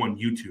than I do on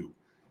YouTube.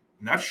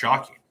 And that's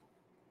shocking.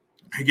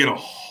 I get a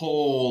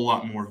whole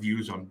lot more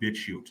views on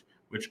BitChute,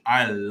 which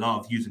I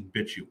love using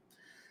BitChute.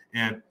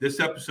 And this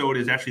episode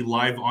is actually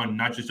live on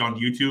not just on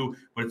YouTube,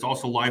 but it's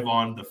also live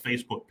on the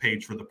Facebook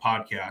page for the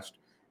podcast.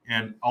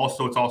 And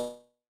also it's also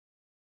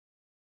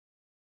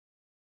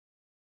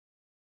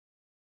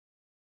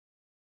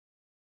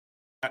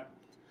Can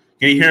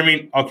you hear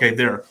me? Okay,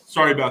 there.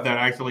 Sorry about that.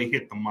 I actually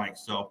hit the mic.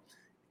 So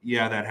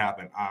yeah, that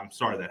happened. I'm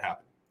sorry that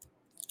happened.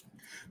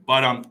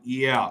 But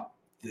yeah,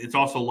 it's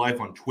also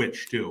live on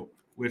Twitch too,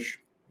 which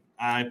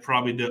I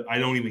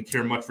don't even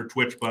care much for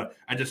Twitch, but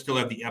I just still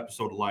have the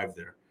episode live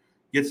there.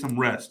 Get some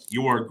rest.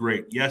 You are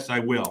great. Yes, I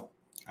will.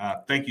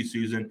 Thank you,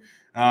 Susan.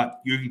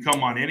 You can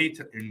come on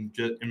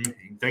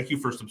and thank you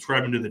for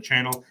subscribing to the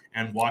channel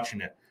and watching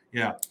it.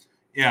 Yeah.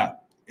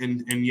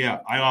 And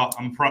yeah,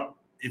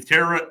 if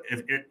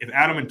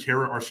Adam and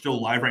Tara are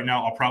still live right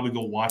now, I'll probably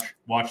go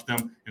watch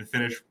them and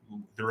finish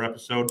their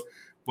episode.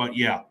 But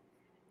yeah.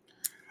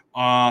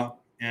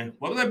 And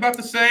what was I about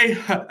to say?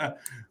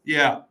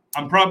 Yeah,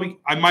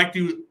 I might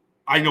do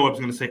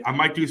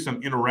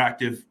some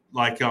interactive,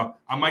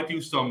 I might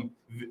do some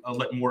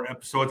more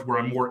episodes where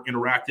I'm more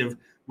interactive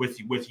with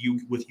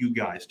you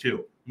guys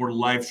too. More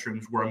live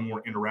streams where I'm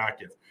more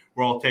interactive,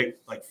 where I'll take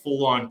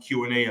full on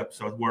Q&A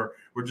episodes where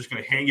we're just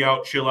going to hang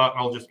out, chill out,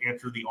 and I'll just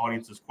answer the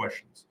audience's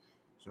questions.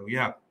 So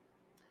yeah.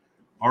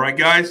 All right,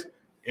 guys.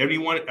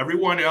 Everyone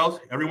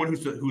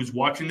who's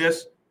watching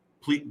this,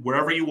 please,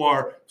 wherever you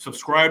are,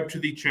 subscribe to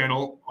the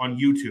channel on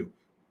YouTube.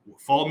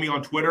 Follow me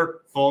on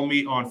Twitter. Follow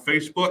me on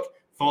Facebook.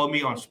 Follow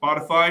me on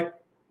Spotify,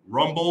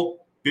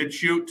 Rumble,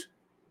 BitChute.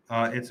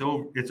 It's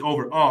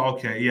over. Oh,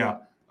 okay. Yeah.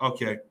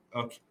 Okay.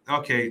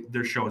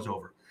 Their show is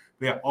over.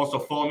 But yeah. Also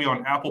follow me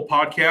on Apple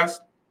Podcast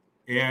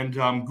and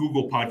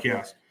Google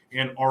Podcast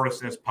and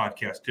RSS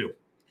Podcast too.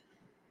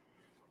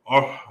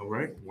 Oh, all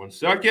right. 1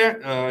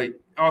 second.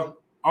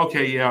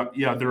 Okay.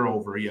 Yeah. They're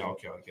over. Yeah.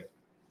 Okay.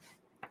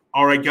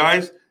 All right,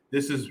 guys.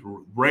 This is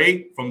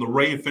Ray from the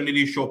Ray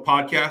Infinity Show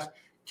podcast.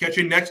 Catch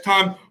you next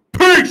time.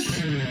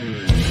 Peace!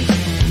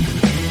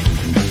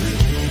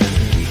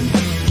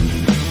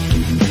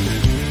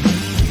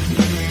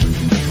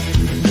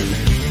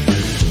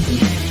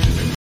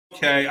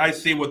 Okay, I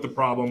see what the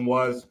problem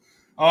was.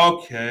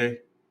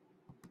 Okay.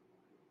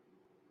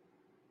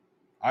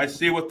 I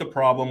see what the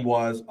problem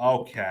was.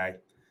 Okay.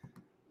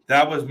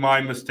 That was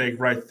my mistake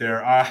right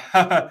there.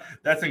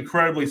 That's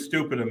incredibly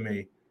stupid of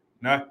me.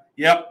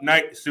 Yep,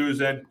 night,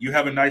 Susan. You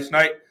have a nice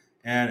night.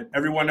 And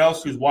everyone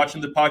else who's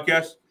watching the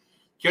podcast,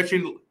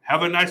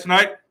 have a nice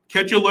night.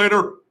 Catch you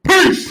later.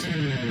 Peace!